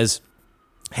that says,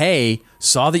 hey,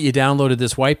 saw that you downloaded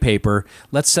this white paper,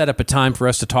 let's set up a time for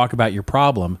us to talk about your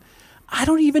problem, I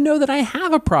don't even know that I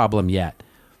have a problem yet.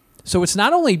 So it's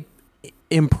not only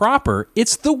improper,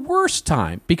 it's the worst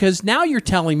time, because now you're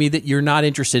telling me that you're not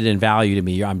interested in value to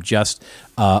me. I'm just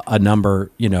a number,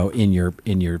 in your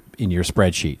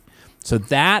spreadsheet. So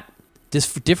that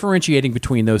differentiating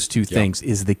between those two things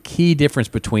is the key difference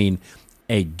between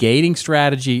a gating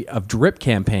strategy of drip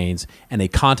campaigns and a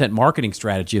content marketing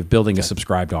strategy of building a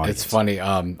subscribed audience. It's funny.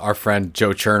 Our friend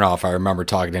Joe Chernoff, I remember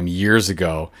talking to him years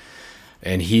ago,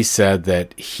 and he said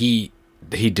that he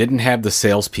didn't have the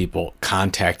salespeople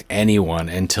contact anyone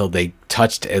until they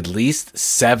touched at least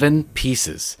 7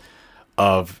 pieces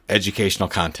of educational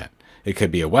content. It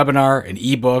could be a webinar, an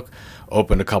ebook,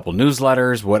 opened a couple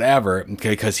newsletters, whatever,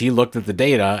 because he looked at the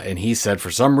data and he said,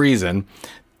 for some reason,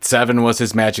 7 was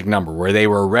his magic number, where they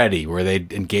were ready, where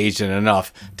they'd engaged in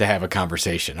enough to have a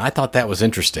conversation. I thought that was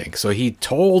interesting. So he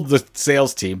told the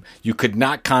sales team you could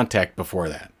not contact before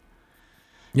that.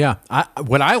 Yeah.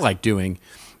 What I like doing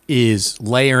is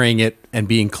layering it and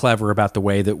being clever about the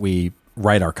way that we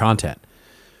write our content.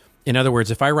 In other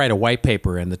words, if I write a white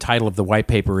paper and the title of the white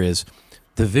paper is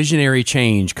 "The Visionary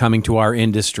Change Coming to Our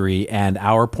Industry and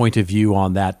Our Point of View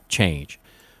on That Change,"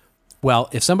 well,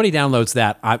 if somebody downloads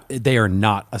that, they are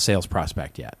not a sales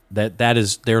prospect yet. That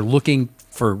is, they're looking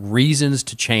for reasons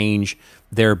to change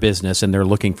their business, and they're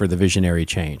looking for the visionary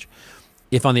change.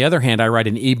 If, on the other hand, I write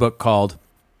an ebook called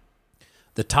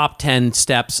 "The Top 10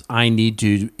 Steps I Need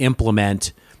to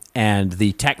Implement and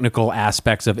the Technical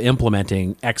Aspects of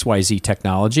Implementing XYZ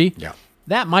Technology,"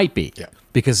 that might be.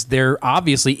 Because they're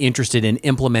obviously interested in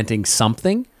implementing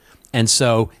something. And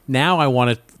so now I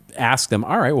want to ask them,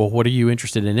 all right, well, what are you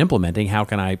interested in implementing? How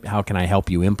can I help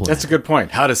you implement? That's a good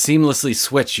point. How to seamlessly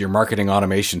switch your marketing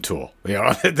automation tool.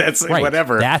 That's right.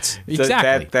 Whatever. That's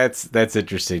exactly. That's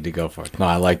interesting to go for. No,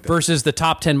 I like that. Versus the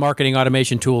top 10 marketing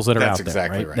automation tools that are out there. That's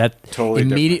exactly right. That totally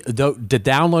different. The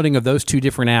downloading of those two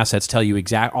different assets tell you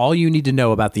all you need to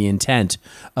know about the intent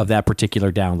of that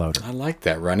particular downloader. I like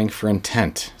that. Running for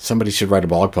intent. Somebody should write a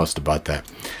blog post about that.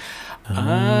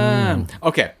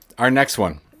 Okay. Our next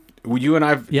one. You and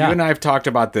I have talked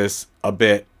about this a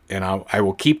bit, and I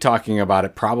will keep talking about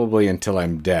it probably until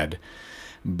I'm dead.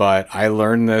 But I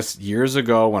learned this years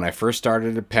ago when I first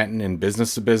started at Penton in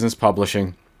business-to-business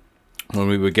publishing. When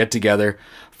we would get together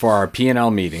for our P&L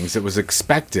meetings, it was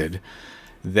expected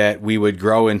that we would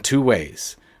grow in two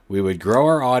ways. We would grow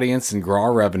our audience and grow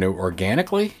our revenue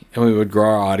organically, and we would grow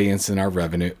our audience and our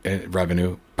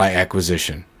revenue by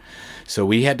acquisition. So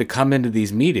we had to come into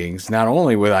these meetings not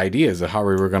only with ideas of how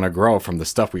we were going to grow from the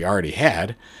stuff we already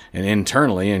had and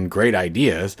internally and great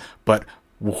ideas, but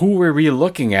who were we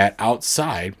looking at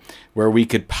outside where we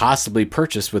could possibly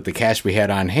purchase with the cash we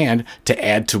had on hand to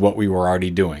add to what we were already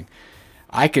doing.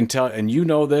 I can tell, and you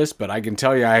know this, but I can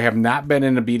tell you I have not been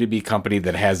in a B2B company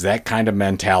that has that kind of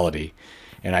mentality.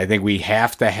 And I think we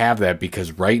have to have that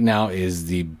because right now is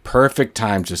the perfect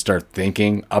time to start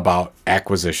thinking about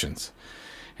acquisitions.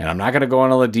 And I'm not going to go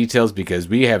into all the details because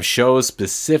we have shows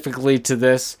specifically to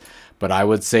this, but I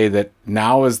would say that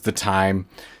now is the time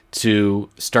to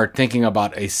start thinking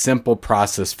about a simple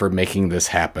process for making this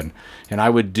happen. And I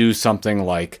would do something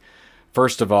like,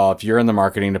 first of all, if you're in the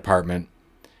marketing department,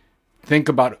 think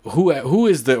about who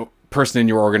is the person in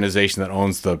your organization that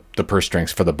owns the purse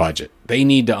strings for the budget. They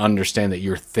need to understand that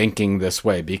you're thinking this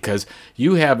way because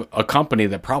you have a company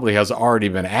that probably has already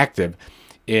been active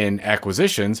in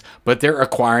acquisitions, but they're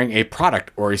acquiring a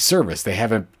product or a service. They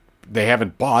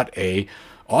haven't bought a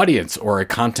audience or a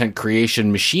content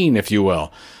creation machine, if you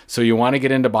will. So you want to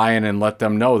get into buy-in and let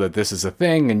them know that this is a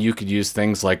thing, and you could use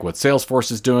things like what Salesforce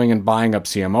is doing and buying up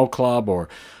CMO Club or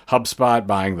HubSpot,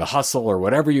 buying The Hustle or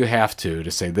whatever you have to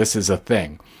say this is a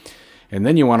thing. And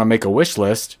then you want to make a wish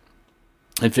list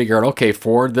and figure out, okay,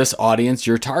 for this audience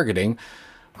you're targeting,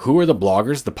 who are the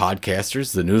bloggers, the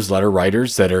podcasters, the newsletter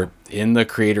writers that are in the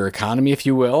creator economy, if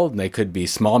you will? And they could be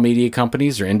small media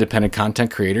companies or independent content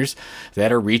creators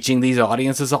that are reaching these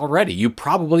audiences already. You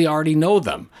probably already know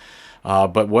them.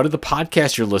 But what are the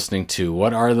podcasts you're listening to?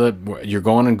 You're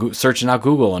going and searching out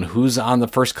Google and who's on the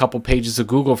first couple pages of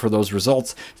Google for those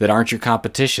results that aren't your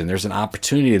competition? There's an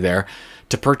opportunity there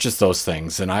to purchase those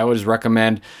things. And I always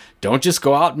recommend don't just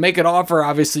go out and make an offer.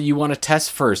 Obviously, you want to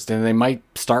test first, and they might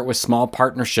start with small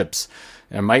partnerships.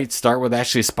 It might start with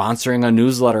actually sponsoring a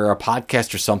newsletter or a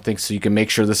podcast or something so you can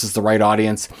make sure this is the right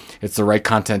audience, it's the right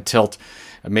content tilt,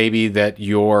 maybe that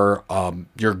your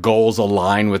goals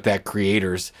align with that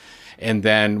creator's. And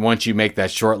then once you make that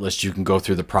short list, you can go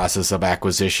through the process of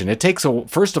acquisition. It takes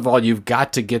first of all, you've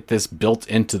got to get this built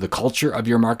into the culture of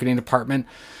your marketing department.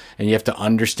 And you have to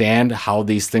understand how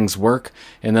these things work.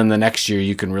 And then the next year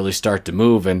you can really start to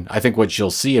move. And I think what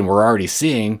you'll see, and we're already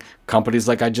seeing, companies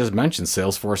like I just mentioned,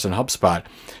 Salesforce and HubSpot,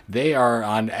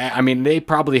 they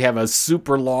probably have a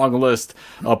super long list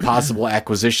of possible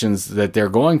acquisitions that they're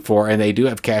going for. And they do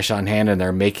have cash on hand and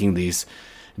they're making these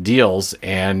deals.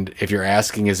 And if you're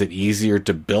asking, is it easier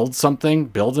to build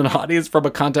an audience from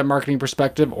a content marketing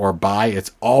perspective or buy?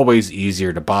 It's always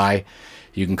easier to buy.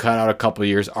 You can cut out a couple of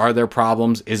years. Are there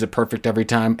problems? Is it perfect every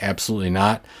time? Absolutely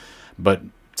not. But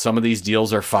some of these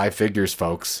deals are 5 figures,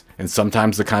 folks. And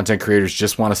sometimes the content creators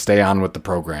just want to stay on with the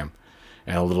program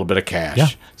and a little bit of cash. Yeah.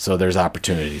 So there's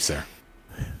opportunities there.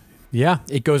 Yeah,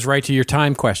 it goes right to your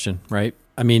time question, right?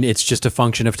 I mean, it's just a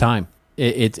function of time.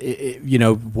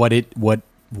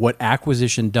 What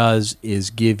acquisition does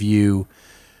is give you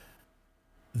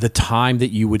the time that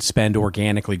you would spend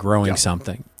organically growing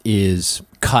something is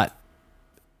cut,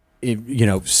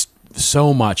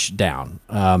 so much down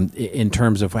in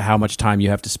terms of how much time you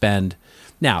have to spend.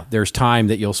 Now, there's time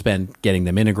that you'll spend getting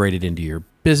them integrated into your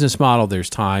business model. There's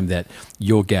time that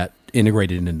you'll get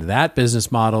integrated into that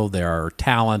business model. There are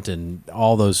talent and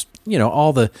all those,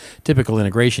 all the typical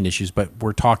integration issues, but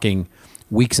we're talking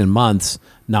weeks and months,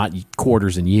 not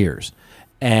quarters and years.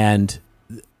 And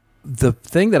the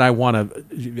thing that I want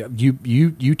to,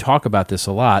 you talk about this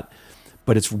a lot,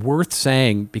 but it's worth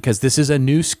saying because this is a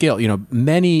new skill.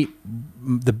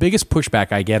 The biggest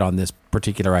pushback I get on this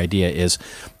particular idea is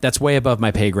that's way above my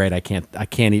pay grade. I can't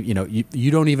even,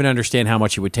 you don't even understand how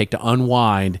much it would take to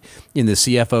unwind in the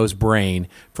CFO's brain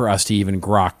for us to even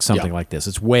grok something like this.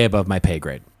 It's way above my pay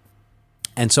grade.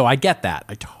 And so I get that.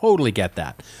 I totally get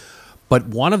that. But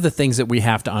one of the things that we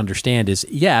have to understand is,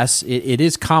 yes, it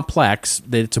is complex,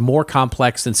 that it's more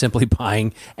complex than simply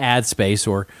buying ad space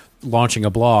or launching a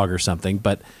blog or something,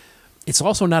 but it's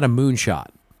also not a moonshot.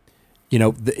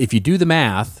 If you do the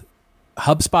math,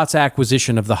 HubSpot's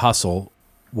acquisition of The Hustle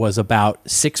was about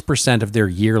 6% of their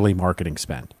yearly marketing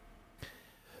spend.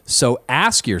 So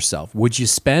ask yourself, would you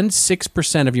spend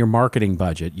 6% of your marketing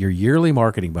budget, your yearly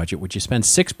marketing budget, would you spend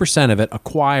 6% of it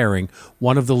acquiring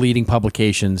one of the leading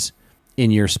publications in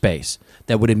your space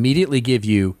that would immediately give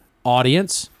you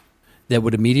audience, that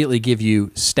would immediately give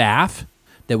you staff,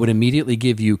 that would immediately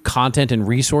give you content and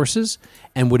resources,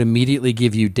 and would immediately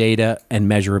give you data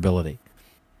and measurability?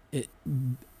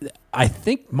 I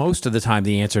think most of the time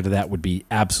the answer to that would be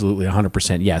absolutely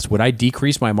 100% yes. Would I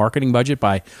decrease my marketing budget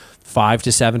by 5 to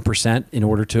 7% in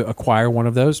order to acquire one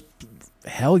of those?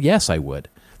 Hell yes, I would.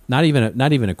 Not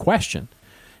even a question.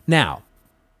 Now,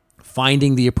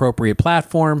 finding the appropriate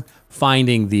platform,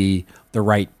 finding the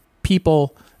right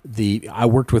people. I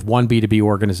worked with one B2B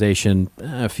organization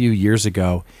a few years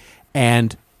ago,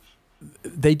 and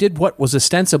they did what was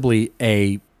ostensibly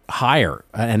a hire,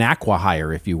 an aqua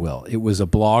hire, if you will. It was a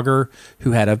blogger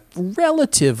who had a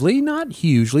relatively, not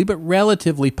hugely, but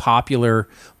relatively popular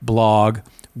blog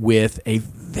with a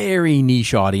very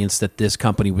niche audience that this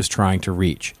company was trying to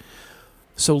reach.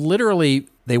 So literally,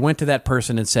 they went to that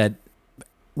person and said,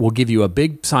 we'll give you a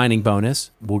big signing bonus.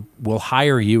 We'll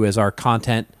hire you as our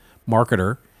content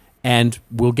marketer, and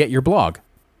we'll get your blog.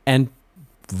 And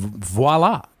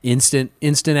voila, instant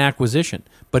acquisition.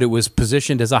 But it was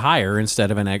positioned as a hire instead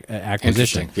of an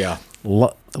acquisition. Yeah.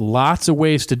 Lots of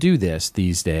ways to do this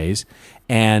these days.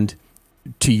 And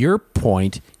to your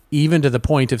point, even to the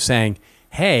point of saying,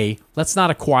 hey, let's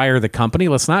not acquire the company.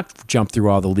 Let's not jump through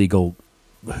all the legal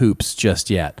hoops just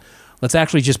yet. Let's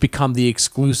actually just become the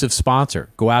exclusive sponsor.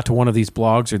 Go out to one of these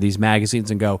blogs or these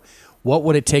magazines and go, what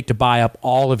would it take to buy up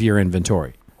all of your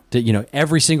inventory?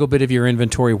 Every single bit of your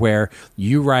inventory where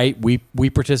you write, we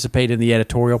participate in the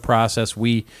editorial process.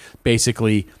 We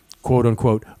basically, quote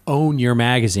unquote, own your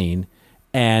magazine,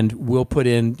 and we'll put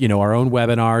in, our own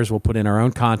webinars. We'll put in our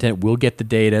own content. We'll get the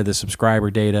data, the subscriber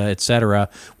data, et cetera.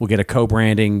 We'll get a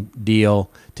co-branding deal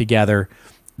together.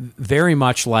 Very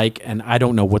much like, and I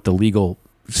don't know what the legal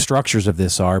structures of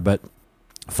this are, but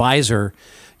Pfizer,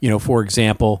 for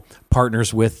example,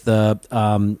 partners with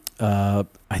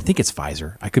I think it's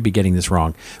Pfizer. I could be getting this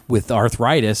wrong. With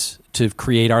arthritis to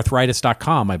create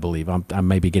arthritis.com, I believe. I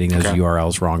may be getting those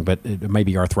URLs wrong, but it may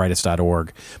be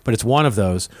arthritis.org. But it's one of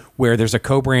those where there's a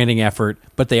co-branding effort,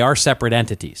 but they are separate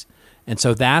entities. And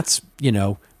so that's,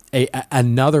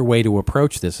 another way to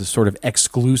approach this is sort of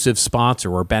exclusive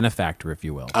sponsor or benefactor, if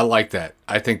you will. I like that.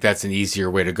 I think that's an easier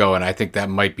way to go, and I think that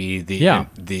might be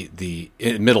the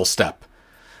middle step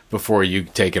before you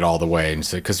take it all the way and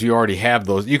say, because you already have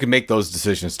those, you can make those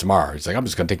decisions tomorrow. It's like, I'm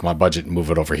just going to take my budget and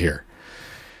move it over here.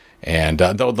 And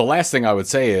the last thing I would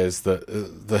say is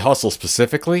the Hustle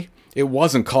specifically, it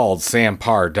wasn't called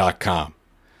samparr.com.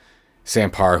 Sam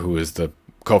Parr, who is the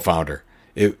co-founder,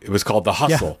 it was called The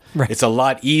Hustle. Yeah, right. It's a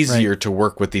lot easier to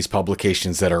work with these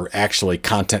publications that are actually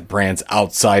content brands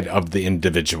outside of the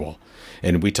individual.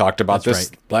 And we talked about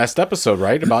last episode,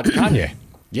 right? About Kanye.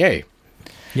 Yay.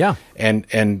 Yeah. And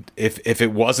if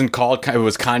it wasn't called, it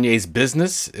was Kanye's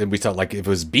business, and we thought like if it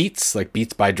was Beats, like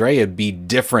Beats by Dre, it'd be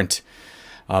different.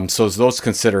 So those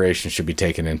considerations should be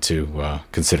taken into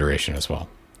consideration as well.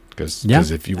 Because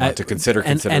if you want to consider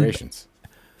considerations,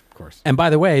 of course. And by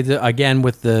the way, again,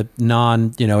 with the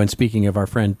and speaking of our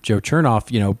friend Joe Chernoff,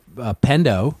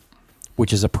 Pendo,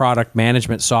 which is a product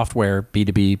management software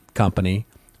B2B company,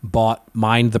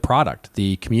 mined the product,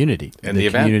 the community, and the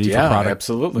event, community for product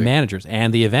absolutely. managers,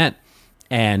 and the event.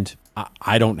 And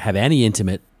I don't have any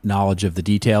intimate knowledge of the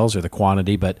details or the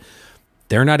quantity, but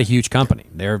they're not a huge company.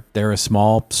 They're a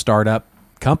small startup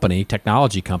company,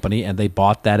 technology company, and they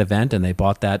bought that event and they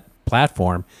bought that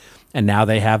platform. And now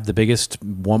they have the biggest,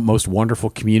 most wonderful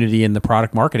community in the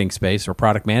product marketing space or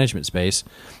product management space.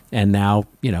 And now,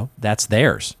 that's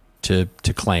theirs to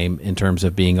claim in terms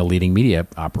of being a leading media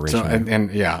operation. So,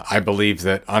 and yeah, I believe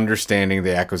that understanding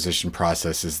the acquisition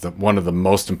process is one of the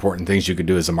most important things you can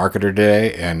do as a marketer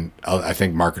today. And I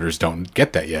think marketers don't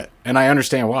get that yet. And I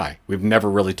understand why. We've never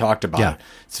really talked about it.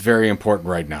 It's very important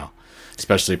right now,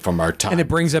 especially from our time. And it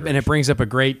brings up a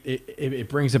great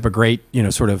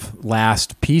sort of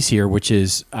last piece here, which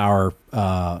is our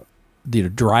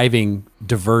driving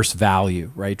diverse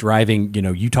value, right? Driving,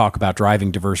 you talk about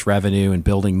driving diverse revenue and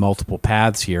building multiple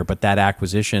paths here, but that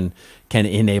acquisition can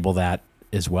enable that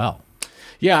as well.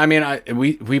 Yeah, I mean,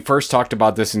 we first talked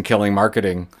about this in Killing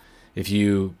Marketing. If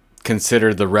you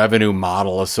consider the revenue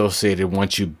model associated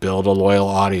once you build a loyal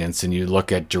audience and you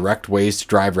look at direct ways to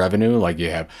drive revenue, like you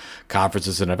have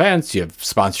conferences and events, you have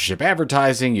sponsorship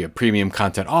advertising, you have premium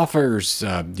content offers,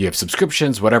 you have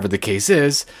subscriptions, whatever the case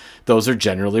is, those are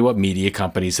generally what media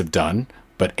companies have done.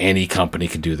 But any company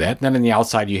can do that. And then on the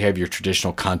outside, you have your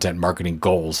traditional content marketing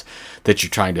goals that you're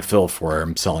trying to fill for.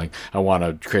 I want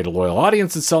to create a loyal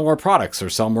audience and sell more products or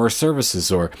sell more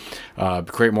services or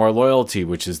create more loyalty,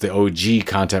 which is the OG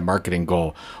content marketing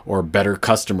goal, or better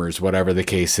customers, whatever the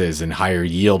case is, and higher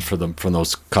yield from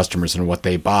those customers and what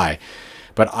they buy.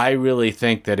 But I really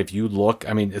think that if you look,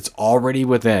 it's already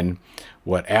within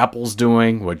what Apple's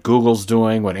doing, what Google's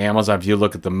doing, what Amazon, if you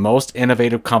look at the most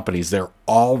innovative companies, they're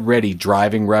already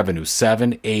driving revenue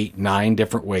 7, 8, 9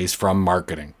 different ways from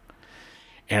marketing.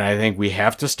 And I think we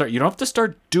have to start, you don't have to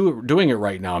start doing it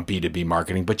right now in B2B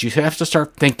marketing, but you have to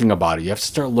start thinking about it. You have to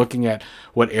start looking at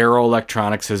what Arrow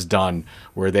Electronics has done,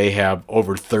 where they have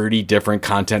over 30 different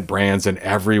content brands, and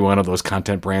every one of those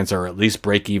content brands are at least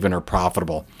break even or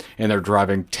profitable. And they're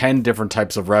driving 10 different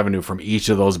types of revenue from each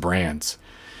of those brands.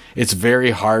 It's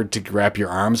very hard to wrap your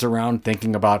arms around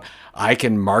thinking about, I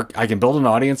can build an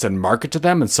audience and market to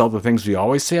them and sell the things we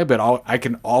always say, but I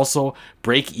can also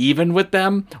break even with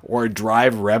them or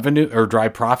drive revenue or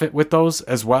drive profit with those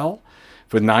as well,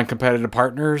 with non-competitive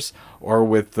partners or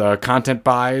with content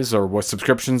buys or what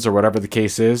subscriptions or whatever the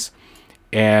case is.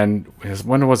 And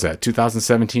when was that?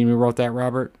 2017 we wrote that,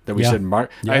 Robert? That we should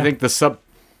mark. Yeah. I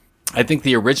think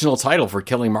the original title for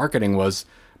Killing Marketing was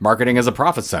Marketing as a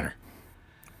Profit Center.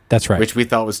 That's right. Which we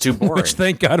thought was too boring. Which,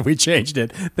 thank God we changed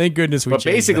it. Thank goodness we changed it.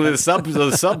 But basically,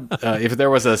 the sub, if there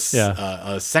was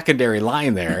a secondary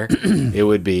line there, it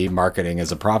would be Marketing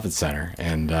as a Profit Center,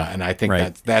 and I think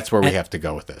that's where we have to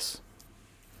go with this.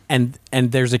 And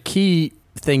there's a key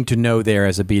thing to know there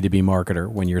as a B2B marketer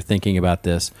when you're thinking about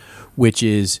this, which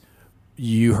is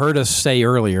you heard us say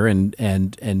earlier,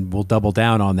 and we'll double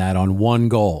down on that, on one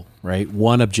goal, right?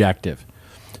 One objective.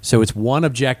 So it's one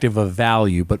objective of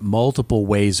value, but multiple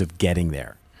ways of getting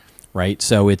there, right?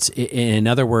 So it's, in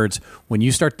other words, when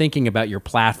you start thinking about your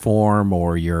platform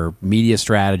or your media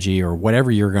strategy or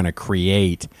whatever you're going to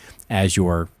create as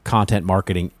your content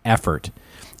marketing effort,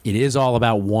 it is all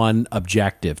about one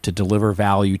objective: to deliver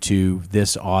value to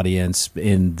this audience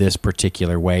in this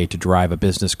particular way, to drive a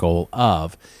business goal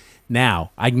of. Now,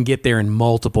 I can get there in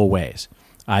multiple ways.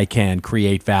 I can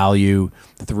create value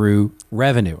through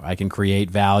revenue. I can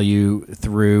create value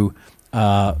through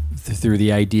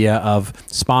the idea of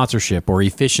sponsorship or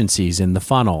efficiencies in the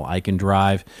funnel. I can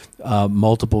drive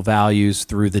multiple values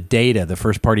through the data, the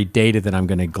first-party data that I'm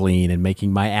going to glean, and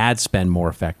making my ad spend more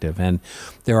effective. And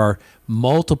there are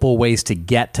multiple ways to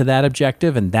get to that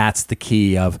objective, and that's the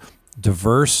key of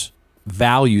diverse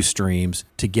value streams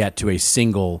to get to a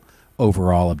single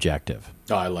overall objective.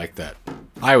 Oh, I like that.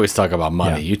 I always talk about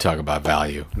money. Yeah. You talk about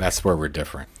value. That's where we're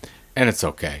different, and it's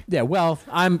okay. Yeah. Well,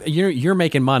 you're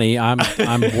making money. I'm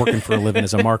working for a living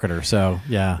as a marketer. So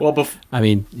yeah. Well,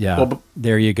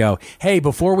 there you go. Hey,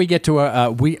 before we get to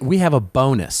we have a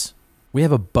bonus. We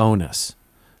have a bonus.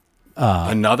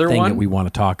 Another thing one that we want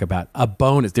to talk about. A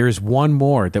bonus. There is one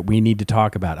more that we need to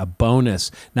talk about. A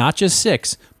bonus, not just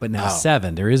 6, but now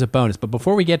 7. There is a bonus. But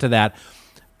before we get to that,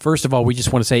 first of all, we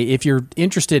just want to say, if you're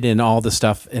interested in all the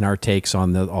stuff in our takes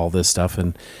on all this stuff,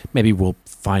 and maybe we'll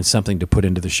find something to put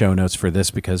into the show notes for this,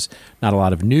 because not a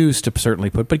lot of news to certainly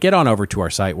put, but get on over to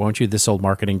our site, won't you?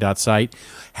 thisoldmarketing.site.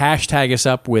 Hashtag us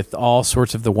up with all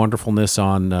sorts of the wonderfulness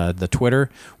on the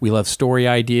Twitter. We love story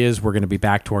ideas. We're going to be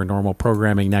back to our normal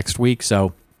programming next week,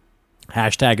 so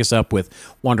hashtag us up with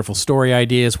wonderful story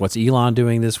ideas. What's Elon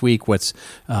doing this week? What's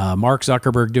Mark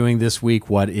Zuckerberg doing this week?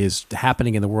 What is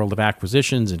happening in the world of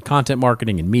acquisitions and content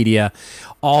marketing and media?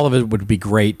 All of it would be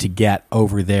great to get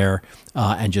over there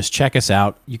and just check us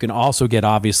out. You can also get,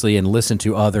 obviously, and listen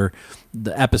to other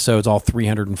the episodes, all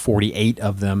 348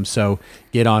 of them. So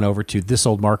get on over to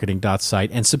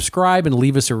thisoldmarketing.site and subscribe and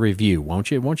leave us a review.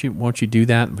 Won't you do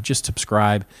that? Just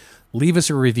subscribe. Leave us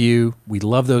a review. We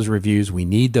love those reviews. We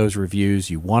need those reviews.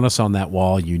 You want us on that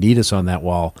wall. You need us on that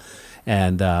wall.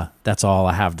 And that's all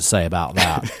I have to say about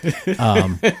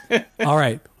that. All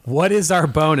right. What is our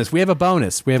bonus? We have a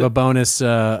bonus. We have a bonus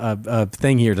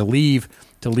thing here to leave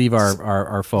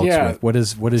our folks with. What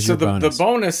is your bonus? The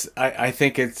bonus, I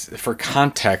think it's for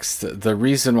context. The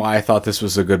reason why I thought this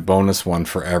was a good bonus one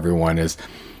for everyone is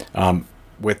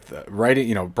with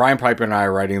writing, Brian Piper and I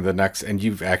are writing the next, and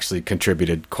you've actually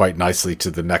contributed quite nicely to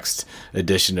the next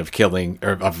edition of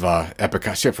Epic.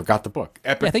 I forgot the book.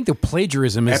 I think the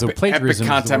plagiarism is Epic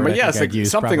content, but yes,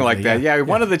 something like that. Yeah,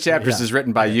 one of the chapters is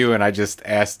written by you, and I just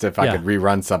asked if I could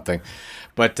rerun something.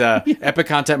 But Epic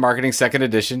Content Marketing second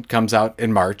edition comes out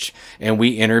in March, and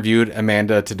we interviewed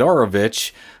Amanda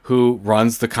Todorovich, who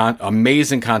runs the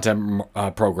amazing content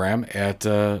program at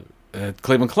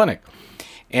Cleveland Clinic.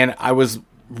 And I was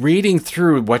reading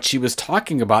through what she was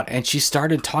talking about, and she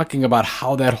started talking about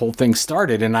how that whole thing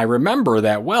started. And I remember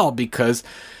that well because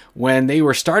when they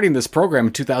were starting this program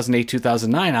in 2008,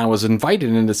 2009, I was invited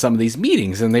into some of these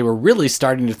meetings, and they were really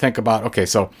starting to think about, okay,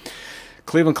 so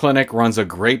Cleveland Clinic runs a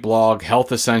great blog,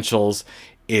 Health Essentials.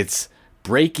 It's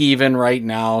break even right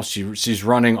now. She's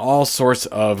running all sorts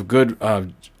of good,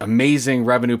 amazing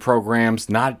revenue programs,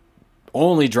 not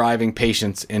only driving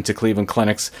patients into Cleveland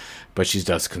clinics, but she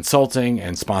does consulting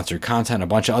and sponsored content, a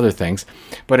bunch of other things.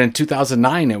 But in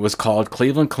 2009, it was called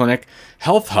Cleveland Clinic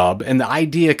Health Hub, and the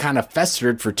idea kind of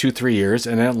festered for 2-3 years,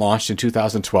 and then it launched in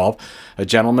 2012. A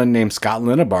gentleman named Scott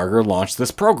Linnebarger launched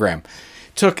this program.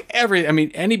 Took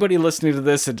anybody listening to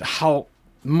this and how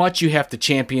much you have to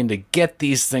champion to get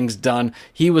these things done.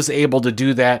 He was able to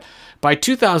do that. By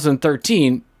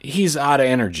 2013, he's out of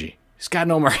energy. He's got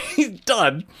no more. He's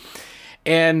done.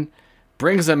 And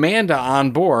brings Amanda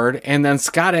on board, and then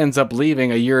Scott ends up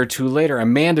leaving a year or two later.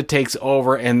 Amanda takes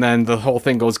over, and then the whole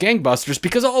thing goes gangbusters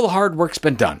because all the hard work's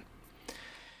been done.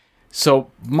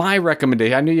 So my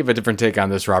recommendation, I know you have a different take on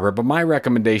this, Robert, but my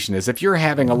recommendation is if you're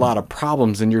having a lot of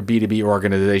problems in your B2B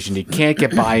organization, you can't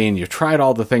get buy-in, you've tried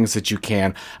all the things that you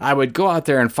can, I would go out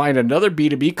there and find another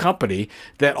B2B company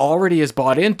that already has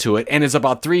bought into it and is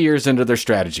about 3 years into their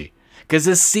strategy. Because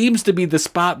this seems to be the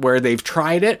spot where they've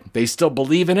tried it, they still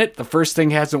believe in it, the first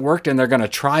thing hasn't worked, and they're going to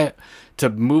try it to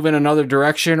move in another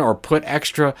direction or put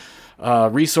extra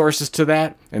resources to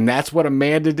that. And that's what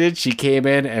Amanda did. She came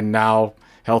in, and now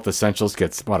Health Essentials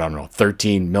gets,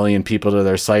 13 million people to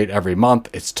their site every month.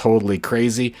 It's totally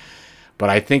crazy. But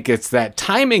I think it's that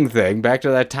timing thing, back to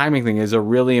that timing thing, is a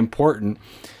really important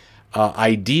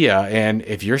idea. And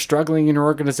if you're struggling in your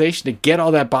organization to get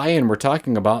all that buy-in we're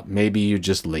talking about, maybe you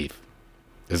just leave.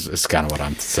 Is kind of what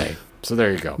I'm saying. So there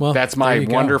you go. Well, that's my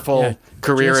wonderful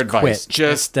career advice.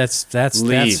 Quit. That's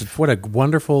leave. That's what a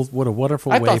wonderful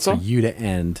way for you to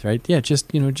end, right? Yeah, just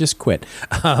quit.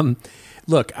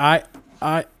 Look,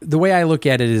 the way I look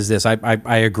at it is this.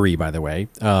 I agree. By the way,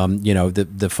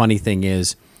 the funny thing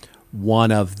is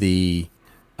one of the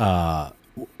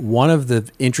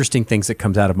interesting things that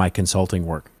comes out of my consulting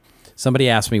work. Somebody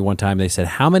asked me one time, they said,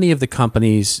 how many of the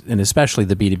companies, and especially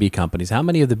the B2B companies, how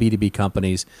many of the B2B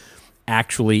companies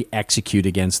actually execute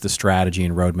against the strategy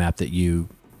and roadmap that you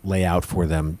lay out for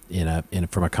them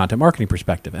from a content marketing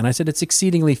perspective? And I said, it's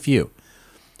exceedingly few.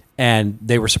 And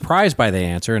they were surprised by the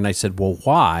answer. And I said, well,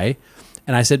 why?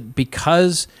 And I said,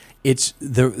 because it's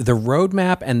the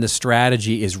roadmap and the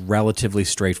strategy is relatively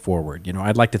straightforward.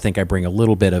 I'd like to think I bring a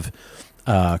little bit of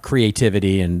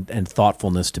creativity and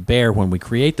thoughtfulness to bear when we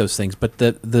create those things. But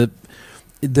the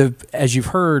as you've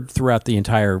heard throughout the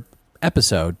entire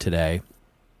episode today,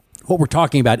 what we're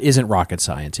talking about isn't rocket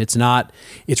science.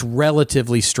 It's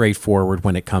relatively straightforward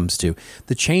when it comes to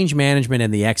the change management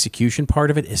and the execution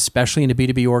part of it, especially in a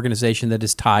B2B organization that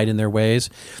is tied in their ways,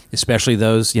 especially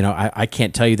those, I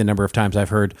can't tell you the number of times I've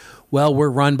heard, well, we're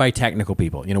run by technical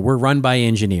people, we're run by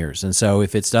engineers. And so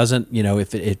if it doesn't,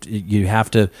 if you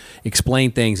have to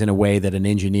explain things in a way that an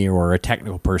engineer or a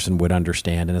technical person would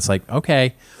understand. And it's like,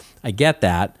 okay, I get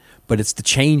that, but it's the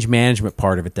change management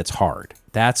part of it that's hard.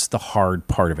 That's the hard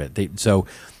part of it. So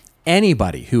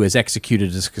anybody who has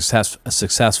executed a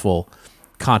successful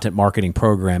content marketing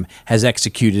program has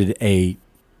executed a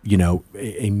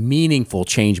meaningful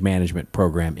change management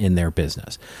program in their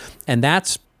business. And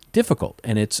that's difficult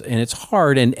and it's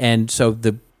hard. And so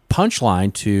the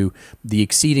punchline to the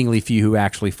exceedingly few who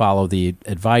actually follow the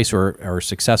advice or are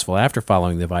successful after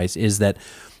following the advice is that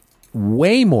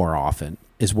way more often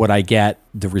is what I get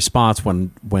the response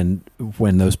when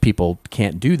those people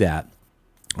can't do that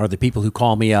are the people who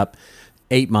call me up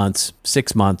 8 months,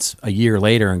 6 months, a year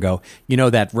later and go,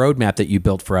 that roadmap that you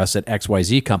built for us at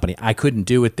XYZ company, I couldn't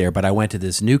do it there, but I went to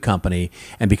this new company,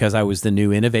 and because I was the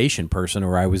new innovation person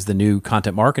or I was the new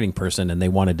content marketing person and they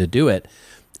wanted to do it,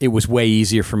 it was way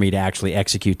easier for me to actually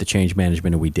execute the change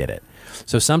management, and we did it.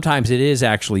 So sometimes it is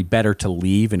actually better to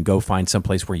leave and go find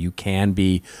someplace where you can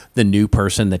be the new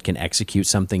person that can execute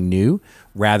something new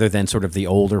rather than sort of the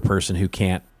older person who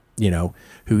can't,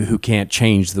 who can't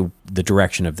change the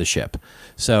direction of the ship.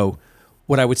 So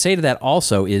what I would say to that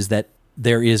also is that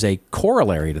there is a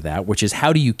corollary to that, which is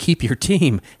how do you keep your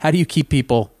team? How do you keep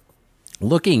people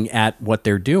looking at what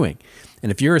they're doing?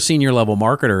 And if you're a senior level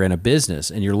marketer in a business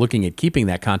and you're looking at keeping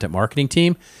that content marketing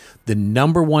team, the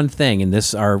number one thing, and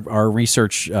this our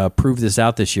research proved this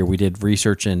out this year. We did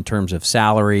research in terms of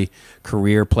salary,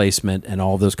 career placement, and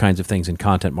all those kinds of things in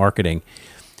content marketing.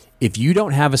 If you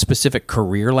don't have a specific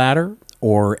career ladder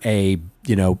or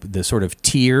the sort of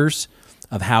tiers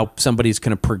of how somebody's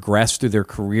going to progress through their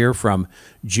career from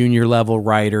junior level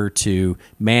writer to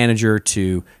manager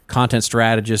to content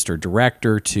strategist or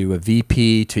director to a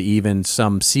VP to even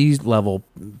some C-level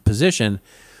position,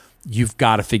 you've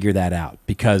got to figure that out,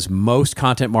 because most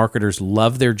content marketers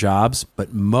love their jobs,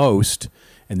 but most,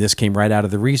 and this came right out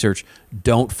of the research,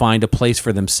 don't find a place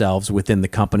for themselves within the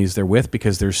companies they're with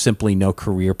because there's simply no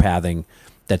career pathing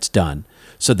that's done.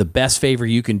 So the best favor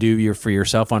you can do for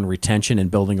yourself on retention and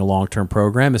building a long-term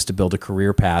program is to build a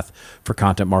career path for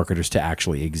content marketers to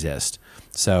actually exist.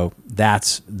 So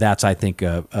that's I think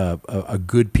a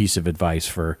good piece of advice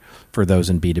for those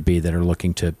in B2B that are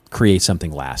looking to create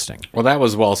something lasting. Well, that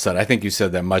was well said. I think you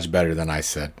said that much better than I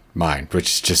said mine, which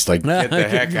is just like, get the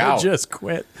heck out. Just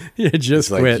quit. You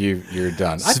just it's quit. Like you're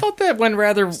done. I thought that went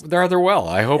rather well.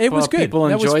 I hope it was good. People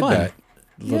enjoyed that.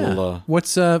 What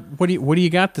do you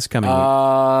got this coming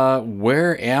week?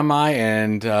 Where am I?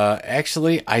 And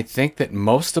actually, I think that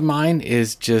most of mine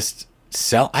is just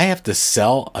I have to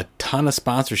sell a ton of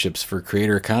sponsorships for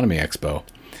Creator Economy Expo.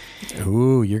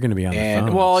 Ooh, you're going to be on the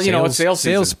phone. Well, it's sales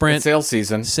season. Sales sprint. It's sales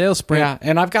season. Sales sprint. Yeah,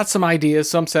 and I've got some ideas.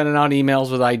 So I'm sending out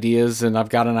emails with ideas, and I've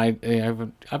got an idea.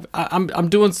 I'm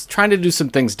trying to do some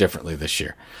things differently this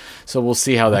year. So we'll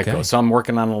see how that goes. So I'm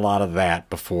working on a lot of that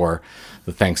before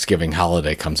the Thanksgiving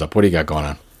holiday comes up. What do you got going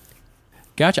on?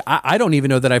 Gotcha. I don't even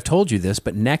know that I've told you this,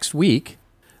 but next week,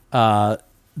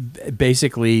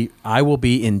 basically, I will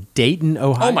be in Dayton,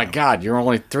 Ohio. Oh my God, you're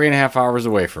only 3.5 hours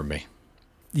away from me.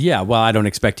 Yeah, well, I don't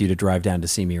expect you to drive down to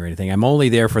see me or anything. I'm only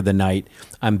there for the night.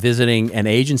 I'm visiting an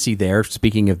agency there,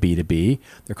 speaking of B2B.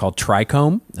 They're called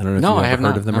Trichome. I don't know if you've ever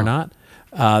heard of them or not.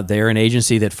 They're an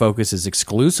agency that focuses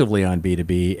exclusively on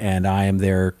B2B, and I am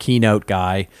their keynote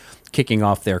guy, kicking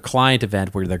off their client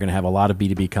event where they're going to have a lot of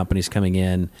B2B companies coming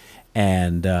in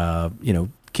and,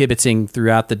 kibitzing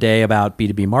throughout the day about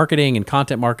B2B marketing and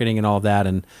content marketing and all of that.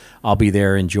 And I'll be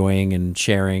there enjoying and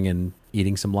sharing and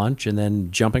eating some lunch and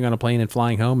then jumping on a plane and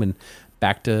flying home and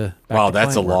back to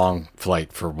that's a work. long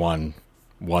flight for one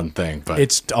thing, but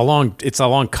it's a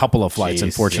long couple of flights.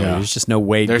 Unfortunately, There's just no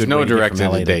way. There's no direct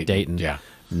from LA into to Dayton. Yeah,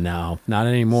 no, not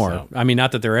anymore. So. I mean,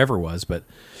 not that there ever was, but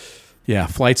yeah,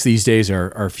 flights these days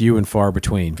are few and far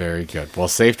between. Very good. Well,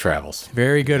 safe travels.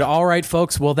 Very good. All right,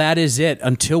 folks. Well, that is it.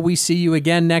 Until we see you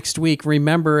again next week,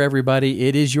 remember, everybody,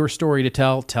 it is your story to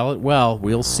tell. Tell it well.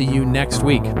 We'll see you next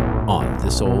week on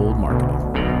This Old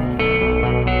Marketing.